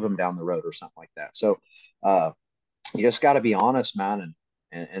got to move him down the road or something like that. So uh, you just got to be honest, man,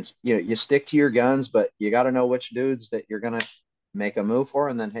 and you stick to your guns, but you got to know which dudes that you're gonna make a move for,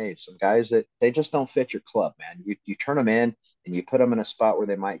 and then hey, some guys that they just don't fit your club, man. You turn them in and you put them in a spot where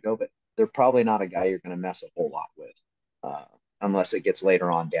they might go, but they're probably not a guy you're gonna mess a whole lot with, uh, unless it gets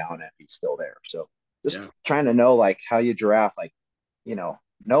later on down if he's still there. So just Yeah. trying to know like how you draft, like you know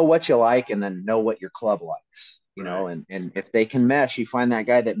know what you like, and then know what your club likes. you Right. know, and if they can mesh, you find that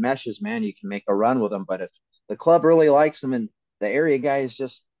guy that meshes, man, you can make a run with them. But if the club really likes him and the area guy is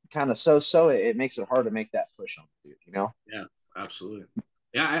just kind of so, it makes it hard to make that push on the dude, you know? Yeah, absolutely.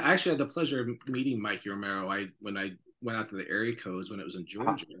 Yeah, I actually had the pleasure of meeting Mikey Romero. I went out to the area codes when it was in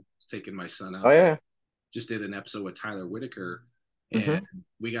Uh-huh. Georgia, taking my son Oh out there. yeah. Just did an episode with Tyler Whitaker, and Mm-hmm.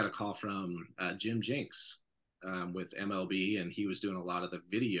 we got a call from Jim Jinks with MLB, and he was doing a lot of the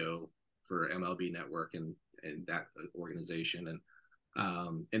video for MLB Network and that organization,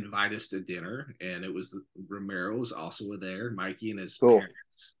 and invite us to dinner. And it was Romero was also there, Mikey and his Cool.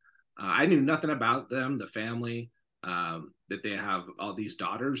 parents. I knew nothing about them, the family. That they have all these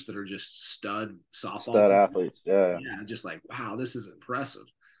daughters that are just stud softball Stud athletes. players. Yeah. Yeah, I'm just like, wow, this is impressive.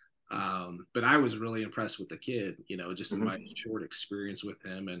 But I was really impressed with the kid, just in my Mm-hmm. short experience with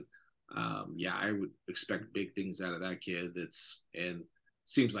him. And yeah, I would expect big things out of that kid. And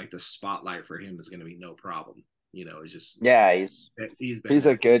seems like the spotlight for him is going to be no problem. It's just Yeah, he's been he's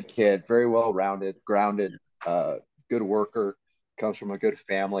there. a good kid, very well rounded, grounded, good worker, comes from a good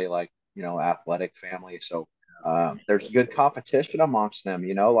family, like, you know, athletic family. So there's good competition amongst them,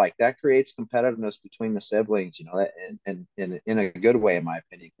 you know, like that creates competitiveness between the siblings, you know, that, and in a good way, in my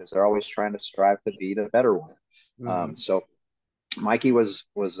opinion, because they're always trying to strive to be the better one. Mm-hmm. So Mikey was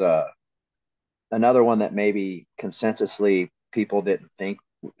another one that maybe consensusly people didn't think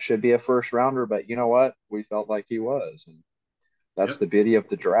should be a first rounder, but you know what? We felt like he was, and that's Yep. the beauty of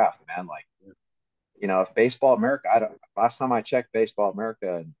the draft, man. Like, you know, if Baseball America, I don't. Last time I checked, Baseball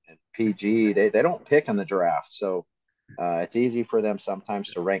America and PG, they don't pick in the draft, so it's easy for them sometimes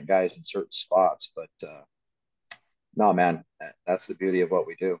to rank guys in certain spots. But no, man, that's the beauty of what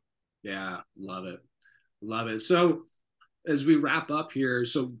we do. Yeah, love it. Love it. So as we wrap up here,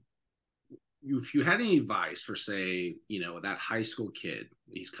 so if you had any advice for, say, that high school kid,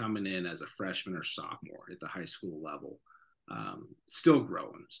 he's coming in as a freshman or sophomore at the high school level, still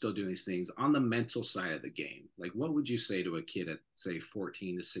growing, still doing these things on the mental side of the game, like what would you say to a kid at, say,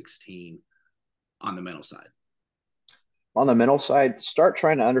 14 to 16 on the mental side? On the mental side, start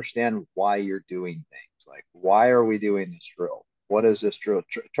trying to understand why you're doing things. Like, why are we doing this drill? What is this drill?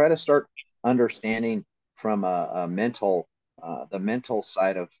 Try to start understanding from a mental, the mental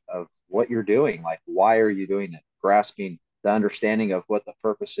side of what you're doing. Like, why are you doing it? Grasping the understanding of what the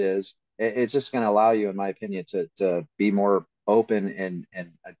purpose is. It's just going to allow you, in my opinion, to be more open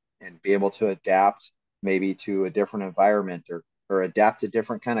and be able to adapt maybe to a different environment or adapt to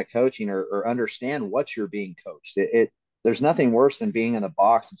different kind of coaching or understand what you're being coached. There's nothing worse than being in the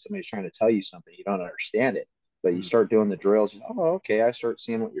box and somebody's trying to tell you something you don't understand it, but you Mm, start doing the drills. Oh, okay, I start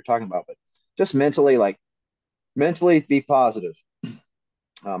seeing what you're talking about. But just mentally, like mentally, be positive.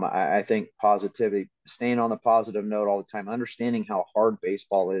 I think positivity, staying on the positive note all the time, understanding how hard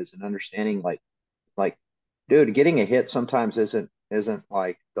baseball is, and understanding like, dude, getting a hit sometimes isn't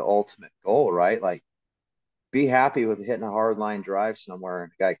like the ultimate goal, right? Like, be happy with hitting a hard line drive somewhere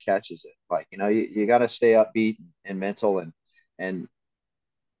and the guy catches it. Like, you know, you got to stay upbeat and mental and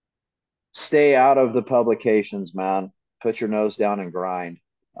stay out of the publications, man. Put your nose down and grind.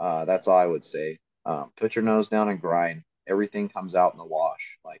 That's all I would say. Put your nose down and grind. Everything comes out in the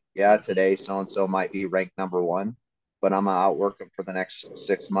wash. Like, yeah, yeah, today so and so might be ranked number one, but I'm gonna outwork him for the next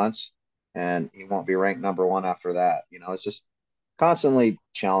 6 months, and he won't be ranked number one after that. You know, it's just constantly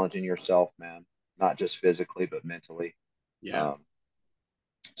challenging yourself, man. Not just physically, but mentally. yeah, Um,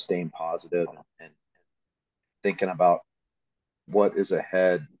 Staying positive and thinking about what is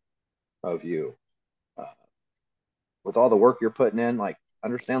ahead of you. Uh, with all the work you're putting in, like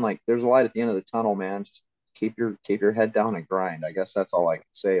understand like there's a light at the end of the tunnel, man. Just keep your head down and grind. I guess that's all I can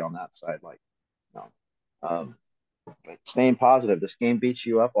say on that side. Like, you know, but staying positive. This game beats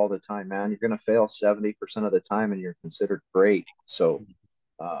you up all the time, man. You're gonna fail 70% of the time, and you're considered great. So,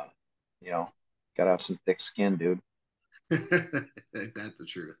 uh, you know, gotta have some thick skin, dude. that's the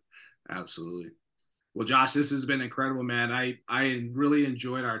truth. Absolutely. Well, Josh, this has been incredible, man. I really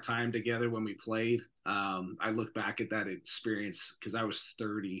enjoyed our time together when we played. I look back at that experience because I was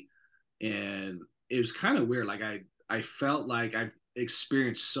 30, and it was kind of weird. Like I felt like I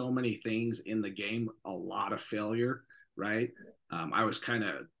experienced so many things in the game, a lot of failure, right? I was kind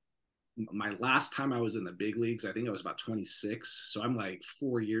of my last time I was in the big leagues. I think I was about 26, so I'm like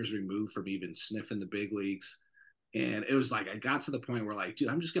 4 years removed from even sniffing the big leagues. And it was like I got to the point where, like, dude,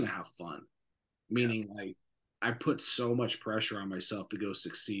 I'm just gonna have fun, Yeah, meaning like I put so much pressure on myself to go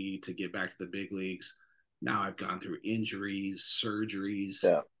succeed, to get back to the big leagues. Now I've gone through injuries, surgeries,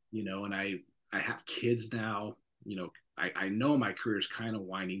 yeah, and I have kids now. I know my career is kind of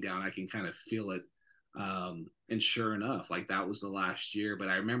winding down. I can kind of feel it. And sure enough, like that was the last year. But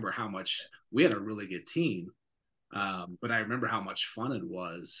I remember how much we had a really good team. But I remember how much fun it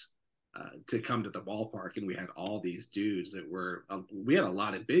was to come to the ballpark, and we had all these dudes that were we had a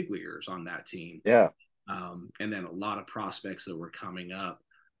lot of big leaguers on that team. Yeah. And then a lot of prospects that were coming up,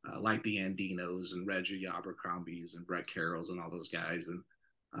 like the Andinos and Reggie Abercrombies and Brett Carrolls and all those guys. And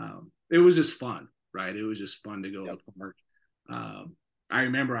it was just fun, right? It was just fun to go to the park. I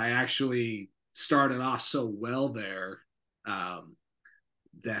remember I actually started off so well there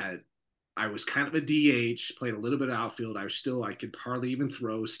that I was kind of a DH, played a little bit of outfield. I could hardly even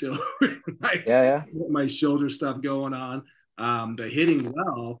throw still. my shoulder stuff going on, but hitting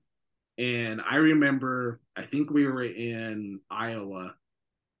well. And I remember, I think we were in Iowa,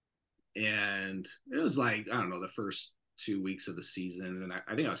 and it was like, I don't know, the first 2 weeks of the season. And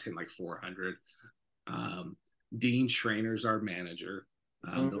I think I was hitting like 400. Dean Schreiner's our manager.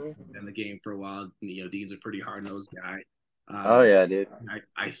 In the game for a while. Dean's a pretty hard-nosed guy. Oh yeah, dude.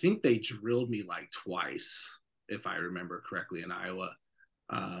 I think they drilled me like twice, if I remember correctly, in Iowa.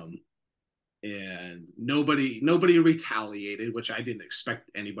 And nobody retaliated, which I didn't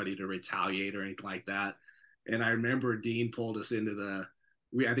expect anybody to retaliate or anything like that. And I remember Dean pulled us into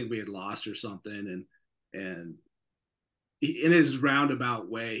I think we had lost or something, and in his roundabout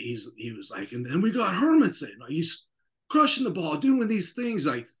way, he was like, and then we got Hermanson. Like, he's crushing the ball, doing these things.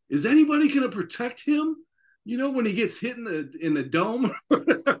 Like, is anybody going to protect him? When he gets hit in the dome.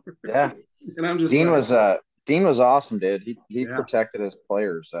 Yeah. And I'm just Dean was awesome, dude. He protected his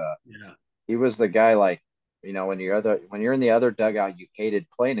players. He was the guy, like, when you're in the other dugout, you hated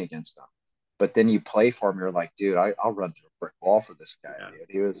playing against them, but then you play for him, you're like, dude, I'll run through a brick wall for this guy.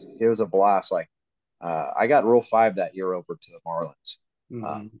 Dude. He was a blast. Like, I got Rule 5 that year over to the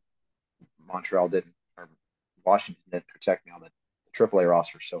Marlins. Montreal didn't, or Washington didn't protect me on the AAA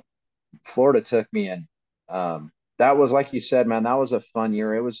roster, so Florida took me, and that was, like you said, man, that was a fun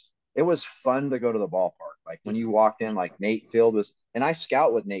year. It was fun to go to the ballpark. Like, when you walked in, like, Nate Field was, and I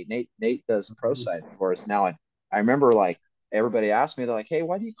scout with Nate. Nate does pro side for us now, and I remember, like, everybody asked me, they're like, hey,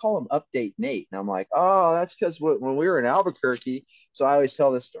 why do you call him Update Nate? And I'm like, oh, that's because when we were in Albuquerque, so I always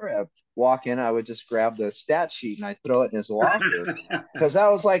tell this story. I walk in, I would just grab the stat sheet and I throw it in his locker, because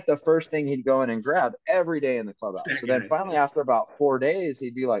that was like the first thing he'd go in and grab every day in the clubhouse. So then finally, after about 4 days,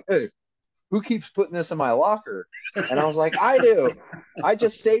 he'd be like, hey, who keeps putting this in my locker? And I was like, I do. I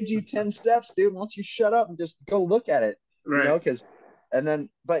just saved you 10 steps, dude. Why don't you shut up and just go look at it? Right.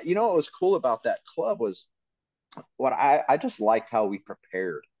 But what was cool about that club was what I just liked how we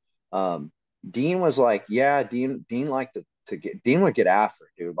prepared. Dean was like, Dean liked Dean would get after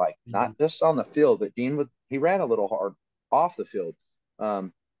it, dude. Like, not just on the field, but he ran a little hard off the field.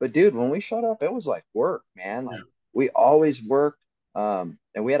 But dude, when we showed up, it was like work, man. Like, we always worked.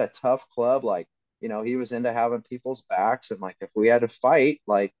 And we had a tough club. Like, he was into having people's backs, and like, if we had to fight,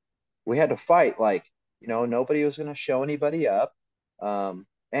 like, we had to fight. Like, nobody was going to show anybody up.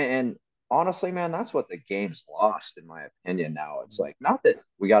 And honestly, man, that's what the game's lost, in my opinion. Now it's like, not that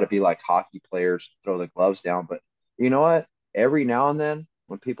we got to be like hockey players, throw the gloves down, but you know what? Every now and then,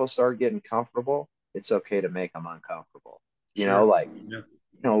 when people start getting comfortable, it's okay to make them uncomfortable.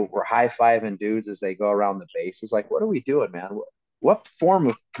 We're high-fiving dudes as they go around the bases. Like, what are we doing, man? What form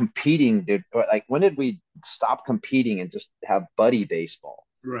of competing when did we stop competing and just have buddy baseball?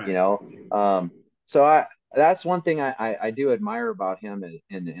 Right. So that's one thing I do admire about him,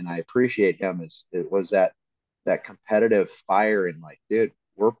 and I appreciate him, was that competitive fire, and like, dude,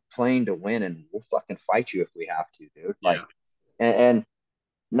 we're playing to win, and we'll fucking fight you if we have to, dude. Like, and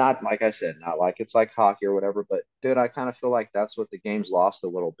not, like I said, not like it's like hockey or whatever, but dude, I kind of feel like that's what the game's lost a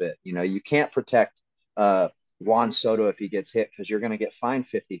little bit. You can't protect Juan Soto if he gets hit, because you're going to get fined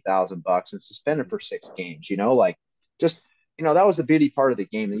 $50,000 and suspended for 6 games. Like, just that was the beauty part of the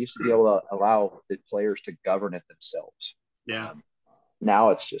game. They used to be able to allow the players to govern it themselves. Now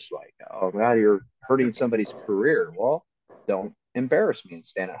it's just like, oh God, you're hurting somebody's career. Well, don't embarrass me and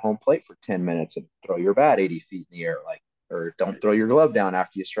stand at home plate for 10 minutes and throw your bat 80 feet in the air, like, or don't throw your glove down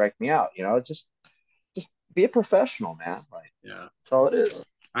after you strike me out. Just be a professional, man. Like, that's all it is.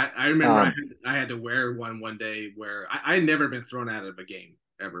 I remember I had to wear one day where I had never been thrown out of a game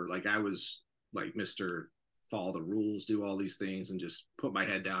ever. Like, I was like Mr. Follow the rules, do all these things, and just put my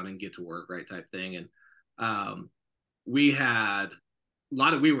head down and get to work, right, type thing. And we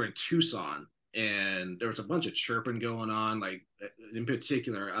were in Tucson, and there was a bunch of chirping going on, like, in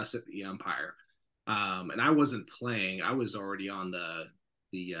particular us at the umpire. And I wasn't playing. I was already on the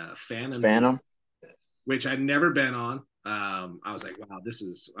Phantom, which I'd never been on. I was like, wow,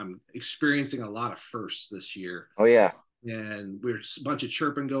 I'm experiencing a lot of firsts this year. Oh yeah. And there's a bunch of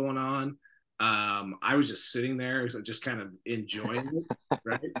chirping going on. I was just sitting there, just kind of enjoying it,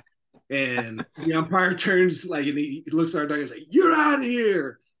 right? And the umpire turns like, and he looks at our dog and he's like, "You're out of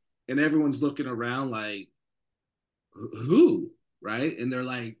here!" And everyone's looking around like, "Who?" Right? And they're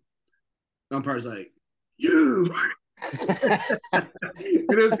like, the umpire's like, "You." And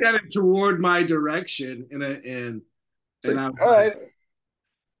it was kind of toward my direction, It's and like, I was all like,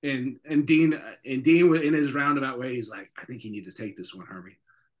 right. and Dean in his roundabout way, he's like, "I think you need to take this one, Hermie."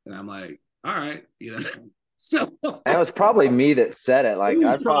 And I'm like, "All right," you know. So And it was probably me that said it. it Like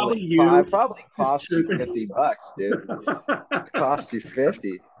was probably I you. probably Just cost you tripping. $50, dude. I cost you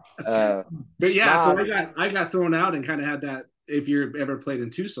 50. Uh, But yeah, so nah, I got thrown out and kind of had that. If you're ever played in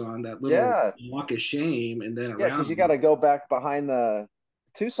Tucson, that little yeah, walk of shame, and then yeah, because around you got me. to go back behind the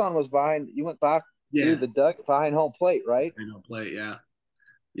Tucson was behind. You went back through Yeah, the duck behind home plate, right? I don't play. Yeah,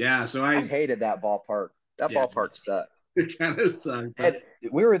 yeah. So I I, hated that ballpark. That yeah, ballpark sucked. it kind of sucked, but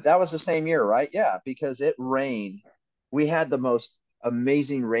And we were that was the same year, right? Yeah, because it rained. We had the most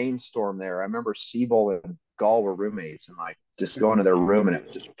amazing rainstorm there. I remember Siebel and Gall were roommates and like just going to their room and it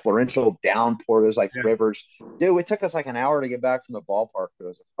was just torrential downpour. There's like yeah, rivers. Dude, it took us like an hour to get back from the ballpark. It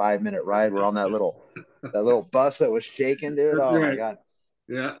was a 5 minute ride. We're on that little bus that was shaking, dude. that's Oh my right. God.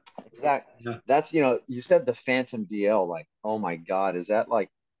 Yeah, That yeah, that's you said the Phantom DL, like, oh my God, is that like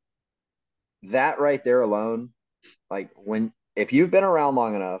that right there alone? Like when if you've been around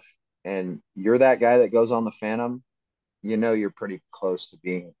long enough and you're that guy that goes on the Phantom, you're pretty close to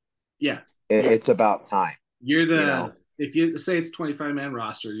being. yeah. It's about time, You're you know. the if you say it's 25-man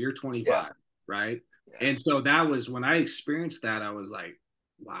roster, you're Yeah, 25, right? yeah, And so that was when I experienced that. I was like,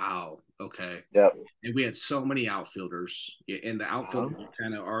 wow, okay. yep. And we had so many outfielders, and the Uh-huh. outfielders were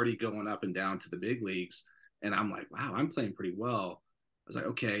kind of already going up and down to the big leagues. And I'm like, wow, I'm playing pretty well. I was like,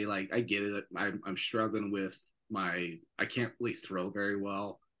 okay, like I get it. I'm struggling with I can't really throw very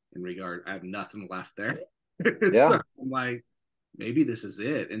well in regard. I have nothing left there. So Yeah, I'm like, maybe this is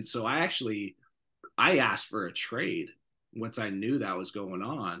it. And so I asked for a trade once I knew that was going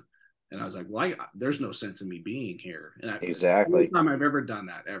on. And I was like, well, there's no sense in me being here. And only exactly. time I've ever done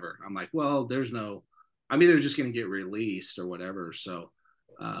that ever. I'm like, well, I'm either just going to get released or whatever. So,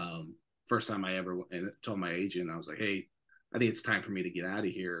 first time I ever told my agent, I was like, hey, I think it's time for me to get out of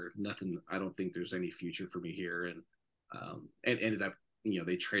here. Nothing, I don't think there's any future for me here. And ended up,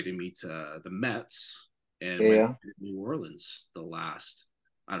 they traded me to the Mets and went Yeah. to New Orleans the last,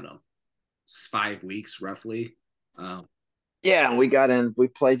 I don't know, 5 weeks roughly. Um, Yeah, and we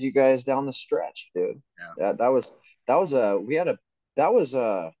played you guys down the stretch, dude. yeah, That was a we had a that was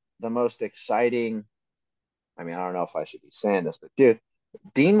the most exciting. I mean, I don't know if I should be saying this, but dude,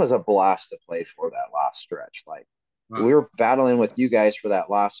 Dean was a blast to play for that last stretch. Like wow. we were battling with you guys for that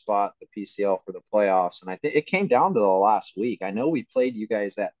last spot, the PCL for the playoffs, and I think it came down to the last week. I know we played you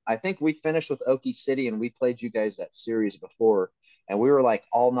guys that. I think we finished with Okie City, and we played you guys that series before, and we were like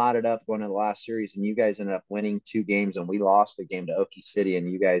all knotted up going to the last series, and you guys ended up winning 2 games, and we lost the game to Okie City, and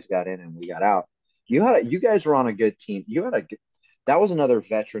you guys got in, and we got out. You guys were on a good team. That was another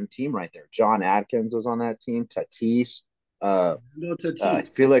veteran team right there. John Adkins was on that team. Tatis, uh, No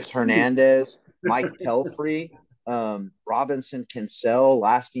Tatis. Felix Hernandez, Mike Pelfrey, Robinson Kinsell,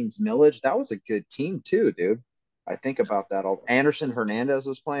 Lastings Millage. That was a good team too, dude. I think about that all. Anderson Hernandez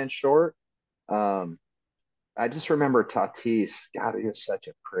was playing short. Um, I just remember Tatis. God, he was such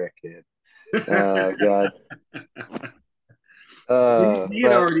a prick, dude. God. He had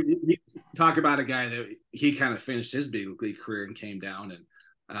But already talk about a guy that he kind of finished his big league career and came down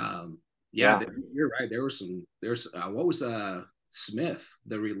and yeah, yeah, you're right. There's what was Smith,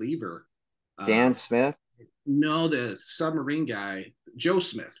 the reliever. Dan Um, Smith. no, the submarine guy, Joe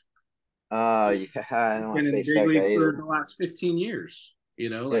Smith. Yeah, I don't want Been to in the face big that league guy for either. the last 15 years,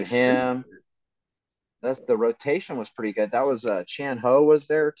 Did like since. him. That's the rotation was pretty good. That was Chan Ho was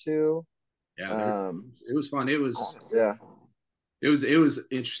there too. Yeah, Um, it was fun. yeah, It was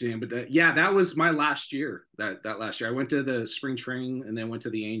interesting, but yeah, that was my last year. That last year, I went to the spring training and then went to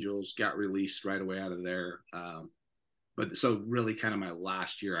the Angels. Got released right away out of there. But so really, kind of my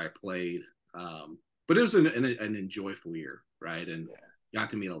last year I played. But it was an enjoyable year, right? And got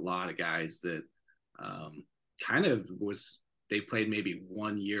to meet a lot of guys that um, kind of was. They played maybe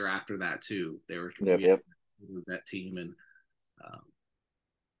 1 year after that too. They were yep, we yep. had that team, and um,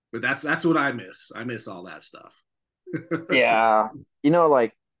 but that's what I miss. I miss all that stuff. Yeah,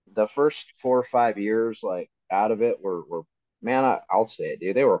 like the first 4 or 5 years, like out of it, were man, I'll say it,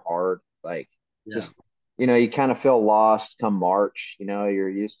 dude. They were hard. Like Yeah. just you kind of feel lost come March. You're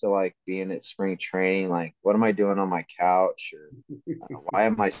used to like being at spring training. Like, what am I doing on my couch? Or why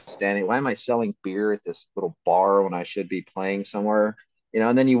am I standing? Why am I selling beer at this little bar when I should be playing somewhere?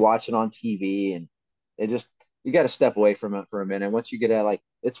 And then you watch it on TV, and it just you got to step away from it for a minute. Once you get out, like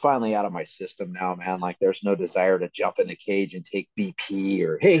it's finally out of my system now, man. Like there's no desire to jump in the cage and take BP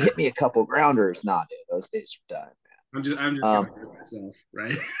or hey, hit me a couple grounders. Nah, dude, those days are done, I'm just man. gonna hurt myself,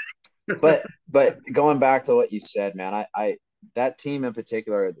 right? But going back to what you said, man, I that team in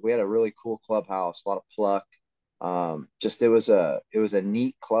particular, we had a really cool clubhouse, a lot of pluck. Just it was a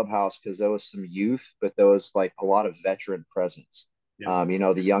neat clubhouse because there was some youth, but there was like a lot of veteran presence. Yeah.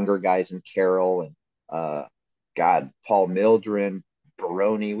 The younger guys in Carroll and God, Paul Mildren,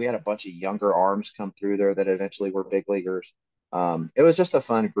 Baroni. We had a bunch of younger arms come through there that eventually were big leaguers. It was just a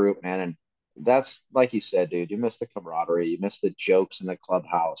fun group, man. And that's like you said, dude, you miss the camaraderie, you miss the jokes in the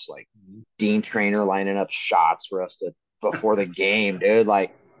clubhouse, like Mhm. Dean Trainer lining up shots for us to before the game, dude.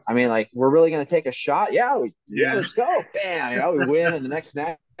 Like, I mean, like, we're really gonna take a shot? Yeah, Yeah. let's go. Bam, we win, and the next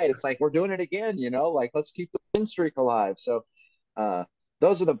night it's like we're doing it again, like let's keep the win streak alive. So uh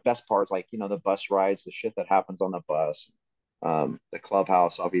those are the best parts, like, the bus rides, the shit that happens on the bus. The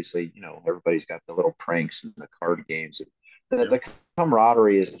clubhouse, obviously, everybody's got the little pranks and the card games. The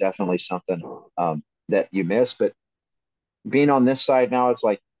camaraderie is definitely something that you miss. But being on this side now, it's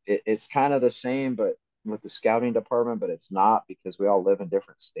like it's kind of the same, but with the scouting department, but it's not because we all live in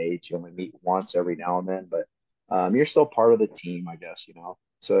different states. You only meet once every now and then, but you're still part of the team, I guess,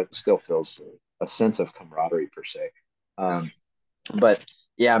 So it still feels a sense of camaraderie per se. Um, but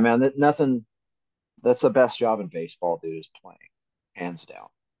yeah, man, nothing. That's the best job in baseball, dude, is playing, hands down.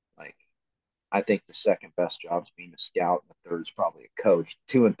 Like I think the second best job is being a scout, and the third is probably a coach.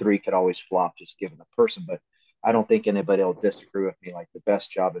 Two and three could always flop just given the person, but I don't think anybody will disagree with me. Like the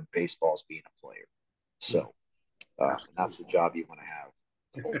best job in baseball is being a player. So, and that's the Absolutely. job you want to have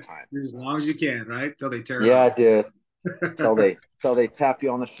the whole time. As long as you can, right? Till they tear it Yeah, off. dude. Till they tap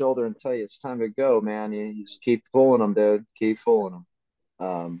you on the shoulder and tell you it's time to go, man. You just keep fooling them, dude. Keep fooling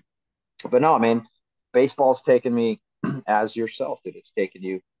them. But no, man, baseball's taken me as yourself, dude. It's taken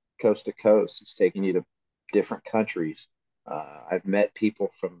you coast to coast. It's taken you to different countries. I've met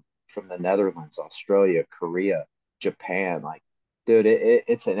people from the Netherlands, Australia, Korea, Japan. Like, dude,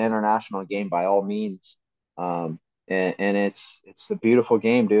 it's an international game by all means. And it's a beautiful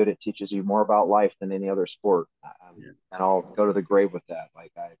game, dude. It teaches you more about life than any other sport. Yeah. And I'll go to the grave with that.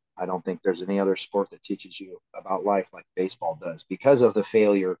 Like, I don't think there's any other sport that teaches you about life like baseball does because of the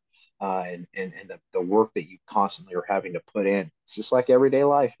failure and the work that you constantly are having to put in. It's just like everyday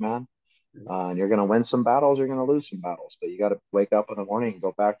life, man. And you're going to win some battles, you're going to lose some battles, but you got to wake up in the morning and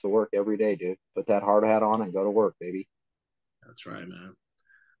go back to work every day, dude. Put that hard hat on and go to work, baby. That's right, man.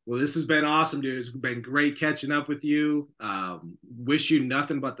 Well, this has been awesome, dude. It's been great catching up with you. Wish you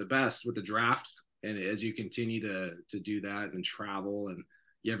nothing but the best with the draft, and as you continue to do that and travel, and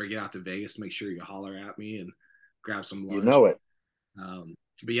you ever get out to Vegas, make sure you holler at me and grab some You lunch. know it.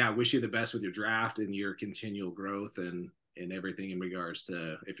 But yeah, I wish you the best with your draft and your continual growth and everything in regards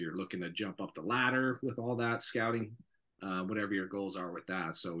to if you're looking to jump up the ladder with all that scouting, whatever your goals are with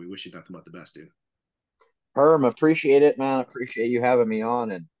that. So we wish you nothing but the best, dude. Herm, appreciate it, man. Appreciate you having me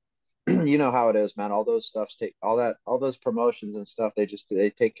on. And you know how it is, man. All those stuffs take all those promotions and stuff. They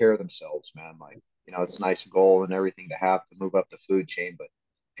take care of themselves, man. Like, it's a nice goal and everything to have to move up the food chain. But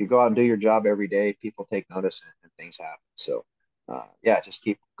if you go out and do your job every day, people take notice and things happen. So, yeah, just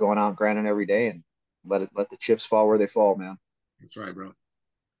keep going out and grinding every day and let the chips fall where they fall, man. That's right, bro. All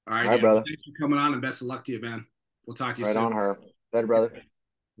right, All right, dude. Well, brother. thanks for coming on and best of luck to you, man. We'll talk to you Right soon. on, her. Later, brother.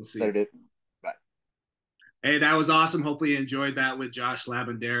 We'll see you. Later, dude. Bye. Hey, that was awesome. Hopefully you enjoyed that with Josh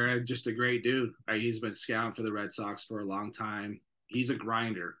Labandera. Just a great dude. Right? He's been scouting for the Red Sox for a long time. He's a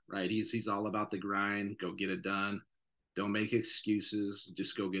grinder, right? He's all about the grind. Go get it done. Don't make excuses.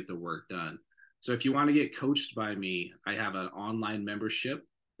 Just go get the work done. So if you want to get coached by me, I have an online membership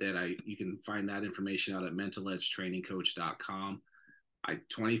that you can find that information out at mentaledgetrainingcoach.com.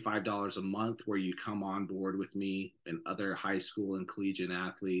 $25 a month where you come on board with me and other high school and collegiate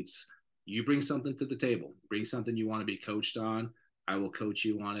athletes. You bring something to the table, bring something you want to be coached on. I will coach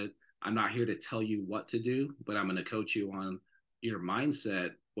you on it. I'm not here to tell you what to do, but I'm going to coach you on your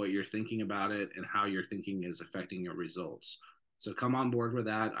mindset, what you're thinking about it, and how your thinking is affecting your results. So come on board with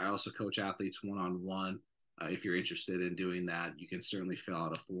that. I also coach athletes one on one. If you're interested in doing that, you can certainly fill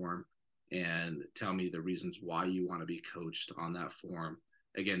out a form and tell me the reasons why you want to be coached on that form.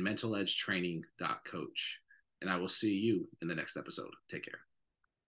 Again, mentaledgetraining.coach. And I will see you in the next episode. Take care.